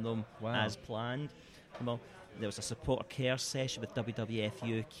ran them as planned. Well, there was a supporter care session with WWF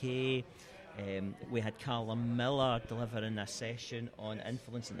UK. We had Carla Miller delivering a session on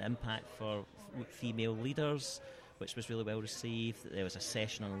influence and impact for female leaders, which was really well received. There was a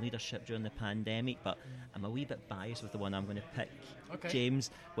session on leadership during the pandemic, but I'm a wee bit biased with the one I'm going to pick,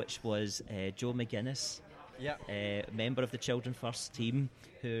 James, which was Joe McGuinness, member of the Children First team,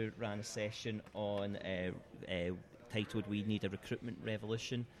 who ran a session on titled "We Need a Recruitment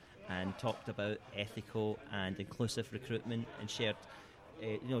Revolution," and talked about ethical and inclusive recruitment, and shared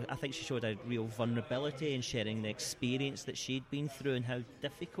I think she showed a real vulnerability in sharing the experience that she'd been through and how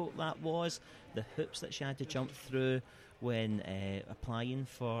difficult that was, the hoops that she had to jump through when applying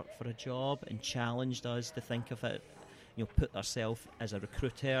for a job, and challenged us to think of it, put ourselves as a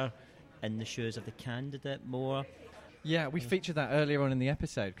recruiter in the shoes of the candidate more. Yeah, we featured that earlier on in the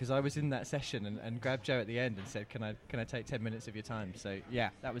episode because I was in that session and grabbed Joe at the end and said, "Can I take 10 minutes of your time?" So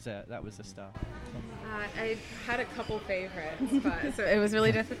yeah, that was a start. I had a couple favourites, but so it was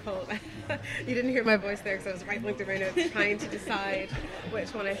really difficult. You didn't hear my voice there because I was rifling through my notes trying to decide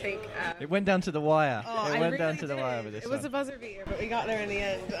which one I think. It went down to the wire. Oh, it went down to the wire with this. It was a buzzer beater, but we got there in the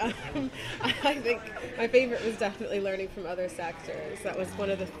end. I think my favourite was definitely learning from other sectors. That was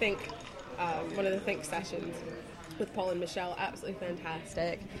one of the think sessions with Paul and Michelle. Absolutely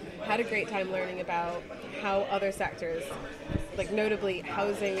fantastic. Had a great time learning about how other sectors, like notably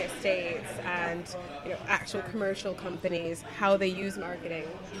housing estates and actual commercial companies, how they use marketing,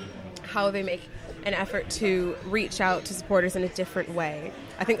 how they make an effort to reach out to supporters in a different way.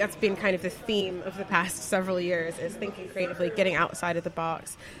 I think that's been kind of the theme of the past several years, is thinking creatively, getting outside of the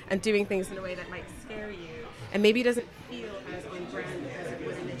box and doing things in a way that might scare you and maybe doesn't feel as on brand as it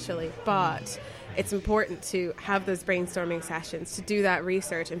would initially, but it's important to have those brainstorming sessions, to do that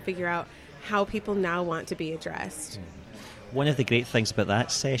research and figure out how people now want to be addressed. One of the great things about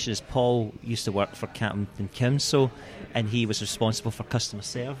that session is Paul used to work for Camden Council, and he was responsible for customer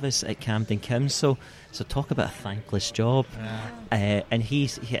service at Camden Council. So talk about a thankless job. And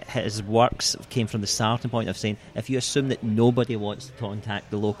his works came from the starting point of saying, if you assume that nobody wants to contact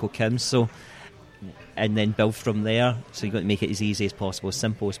the local council, and then build from there. So you've got to make it as easy as possible, as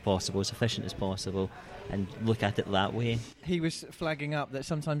simple as possible, as efficient as possible, and look at it that way. He was flagging up that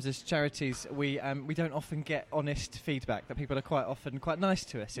sometimes as charities we don't often get honest feedback, that people are quite often quite nice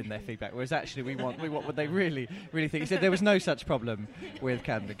to us in their feedback, whereas actually we want what they really think. He said there was no such problem with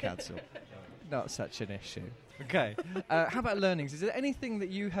Camden Council. Not such an issue. Okay. How about learnings? Is there anything that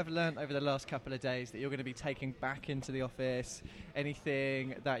you have learnt over the last couple of days that you're going to be taking back into the office?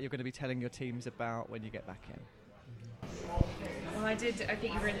 Anything that you're going to be telling your teams about when you get back in? Well, I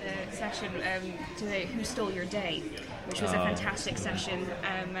think you were in the session today, Who Stole Your Day, which was a fantastic session,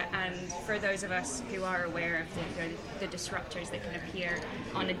 and for those of us who are aware of the disruptors that can appear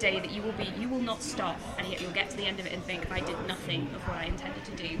on a day that you will not stop, and yet you'll get to the end of it and think, I did nothing of what I intended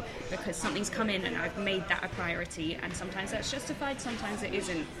to do, because something's come in and I've made that a priority, and sometimes that's justified, sometimes it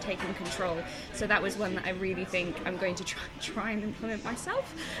isn't, taking control. So that was one that I really think I'm going to try and implement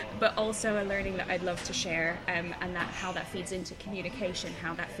myself, but also a learning that I'd love to share, and that how that feeds into communication,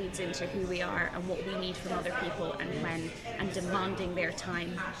 how that feeds into who we are and what we need from other people and when, and demanding their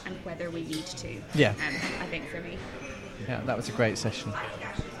time and whether we need to. Yeah. I think for me. Yeah, that was a great session.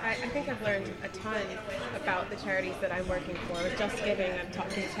 I think I've learned a ton about the charities that I'm working for. With Just Giving, I'm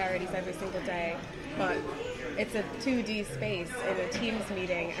talking to charities every single day, but it's a 2D space in a Teams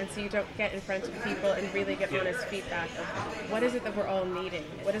meeting, and so you don't get in front of people and really get honest feedback of what is it that we're all needing,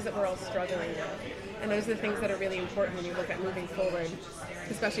 what is it we're all struggling with. And those are the things that are really important when you look at moving forward,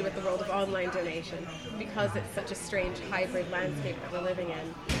 especially with the world of online donation, because it's such a strange hybrid landscape that we're living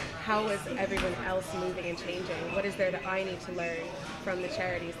in. How is everyone else moving and changing? What is there that I need to learn from the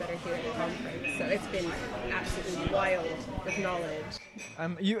charities that are here at the conference? So it's been absolutely wild with knowledge.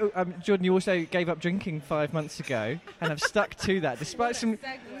 Jordan, you also gave up drinking 5 months ago and have stuck to that despite some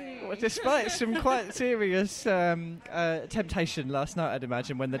quite serious temptation last night, I'd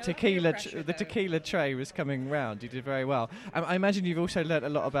imagine, when the tequila tray was coming round. You did very well. I imagine you've also learnt a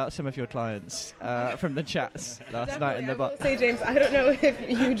lot about some of your clients from the chats last night in the bar. Say, James, I don't know if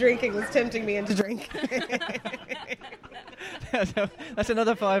you drinking was tempting me into drink. That's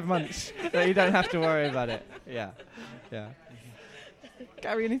another 5 months that you don't have to worry about it. Yeah.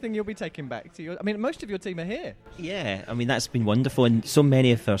 Gary, anything you'll be taking back to most of your team are here. Yeah, that's been wonderful, and so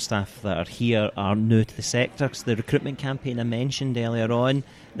many of our staff that are here are new to the sector. Cause the recruitment campaign I mentioned earlier on,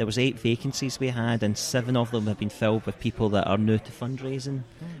 there was 8 vacancies we had, and 7 of them have been filled with people that are new to fundraising.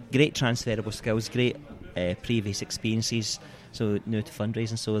 Great transferable skills, great previous experiences, so new to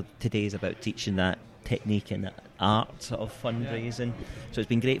fundraising. So today is about teaching that technique and that art of fundraising. So it's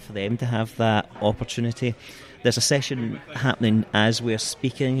been great for them to have that opportunity. There's a session happening as we're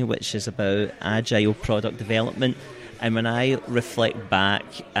speaking, which is about agile product development. And when I reflect back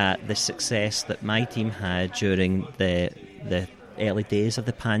at the success that my team had during the early days of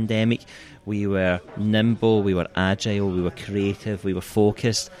the pandemic, we were nimble, we were agile, we were creative, we were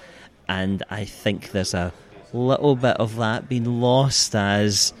focused. And I think there's a little bit of that being lost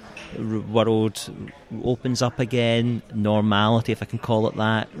as world opens up again, normality, if I can call it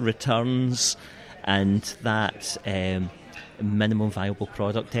that, returns. And that minimum viable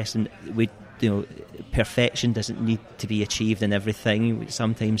product testing, perfection doesn't need to be achieved in everything.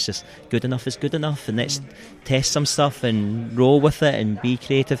 Sometimes just good enough is good enough, and let's test some stuff and roll with it and be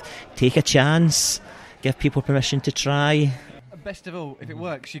creative. Take a chance, give people permission to try. Best of all, if it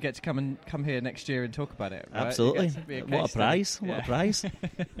works, you get to come here next year and talk about it. Right? Absolutely. What a prize! What a prize!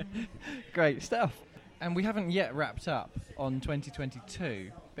 Great stuff. And we haven't yet wrapped up on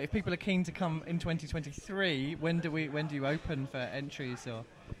 2022. But if people are keen to come in 2023, when do you open for entries? Or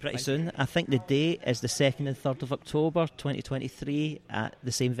pretty soon. I think the date is the 2nd and 3rd of October 2023 at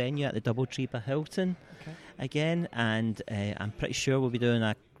the same venue at the Doubletree by Hilton again. And I'm pretty sure we'll be doing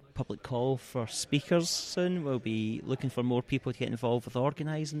a public call for speakers soon. We'll be looking for more people to get involved with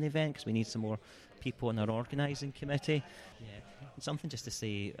organising the event, because we need some more people on our organising committee. Something just to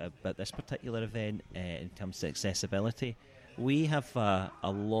say about this particular event in terms of accessibility. We have a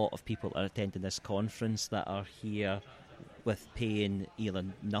lot of people that are attending this conference that are here with paying either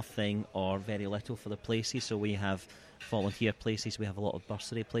nothing or very little for the places. So we have volunteer places, we have a lot of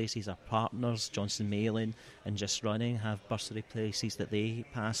bursary places. Our partners, Johnson Mailing and Just Running, have bursary places that they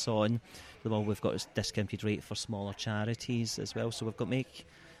pass on. We've got a discounted rate for smaller charities as well. So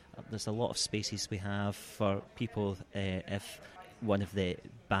there's a lot of spaces we have for people if one of the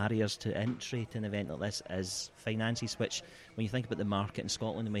barriers to entry to an event like this is finances, which, when you think about the market in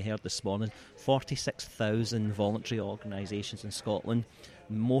Scotland, and we heard this morning, 46,000 voluntary organisations in Scotland,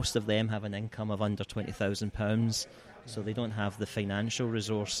 most of them have an income of under £20,000, so they don't have the financial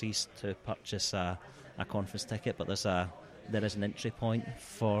resources to purchase a conference ticket, but there is an entry point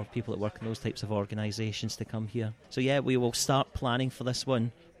for people that work in those types of organisations to come here. So we will start planning for this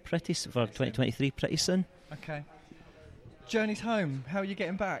one for 2023 pretty soon. Okay. Journey's home. How are you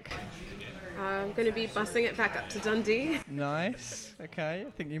getting back? I'm going to be bussing it back up to Dundee. Nice. Okay.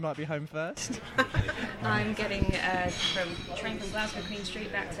 I think you might be home first. I'm getting train from Glasgow Queen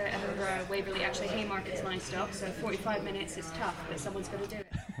Street back to Edinburgh Waverley. Actually, Haymarket's my stop, so 45 minutes is tough, but someone's got to do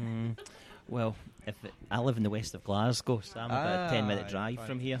it. Well, I live in the west of Glasgow, so I'm about a 10-minute drive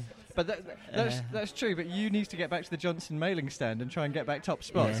from here. But that's true, but you need to get back to the Johnson mailing stand and try and get back top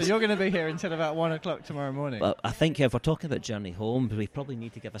spot. Yes. So you're going to be here until about 1 o'clock tomorrow morning. Well, I think if we're talking about Journey Home, we probably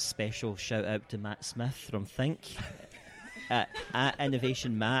need to give a special shout out to Matt Smith from Think. At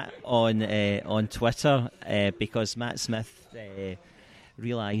Innovation Matt on Twitter, because Matt Smith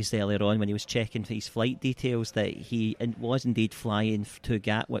realised earlier on when he was checking his flight details that he was indeed flying to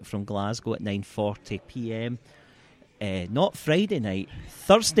Gatwick from Glasgow at 9:40 p.m. Not Friday night,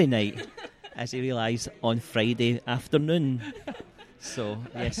 Thursday night, as he realised on Friday afternoon. So,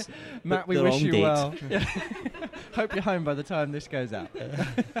 yes, Matt, we wish you well. Hope you're home by the time this goes out.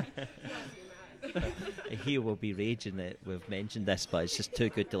 He will be raging that we've mentioned this, but it's just too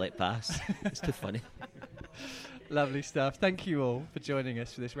good to let pass. It's too funny. Lovely stuff. Thank you all for joining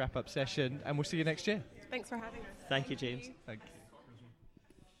us for this wrap-up session, and we'll see you next year. Thanks for having us. Thank you, James. Thank you.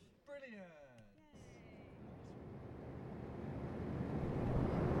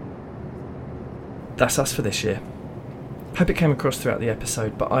 That's us for this year. Hope it came across throughout the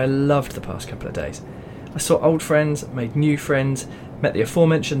episode, but I loved the past couple of days. I saw old friends, made new friends, met the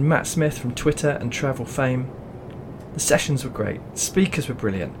aforementioned Matt Smith from Twitter and travel fame. The sessions were great, speakers were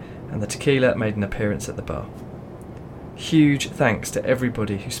brilliant, and the tequila made an appearance at the bar. Huge thanks to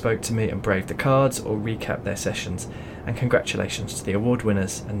everybody who spoke to me and braved the cards or recapped their sessions, and congratulations to the award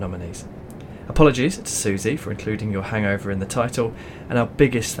winners and nominees. Apologies to Susie for including your hangover in the title, and our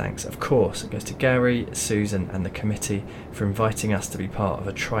biggest thanks, of course, goes to Gary, Susan and the committee for inviting us to be part of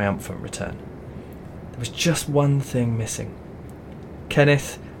a triumphant return. There was just one thing missing.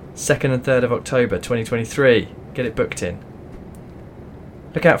 Kenneth, 2nd and 3rd of October 2023, get it booked in.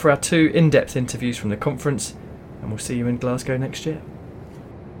 Look out for our 2 in-depth interviews from the conference, and we'll see you in Glasgow next year.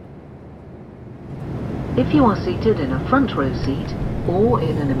 If you are seated in a front row seat or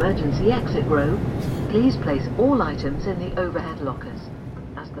in an emergency exit row, please place all items in the overhead lockers,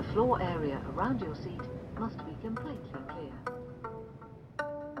 as the floor area around your seat must be completely clear.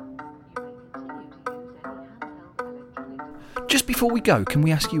 Just before we go, can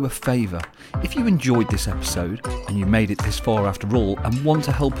we ask you a favour? If you enjoyed this episode, and you made it this far after all, and want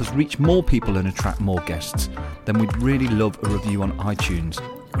to help us reach more people and attract more guests, then we'd really love a review on iTunes.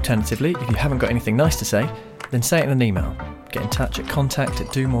 Alternatively, if you haven't got anything nice to say, then say it in an email. Get in touch at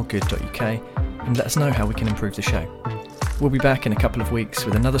contact@domoregood.uk and let us know how we can improve the show. We'll be back in a couple of weeks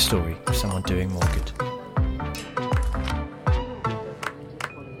with another story of someone doing more good.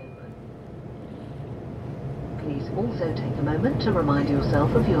 Please also take a moment to remind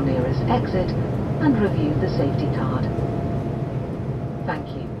yourself of your nearest exit and review the safety card. Thank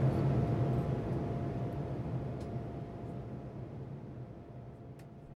you.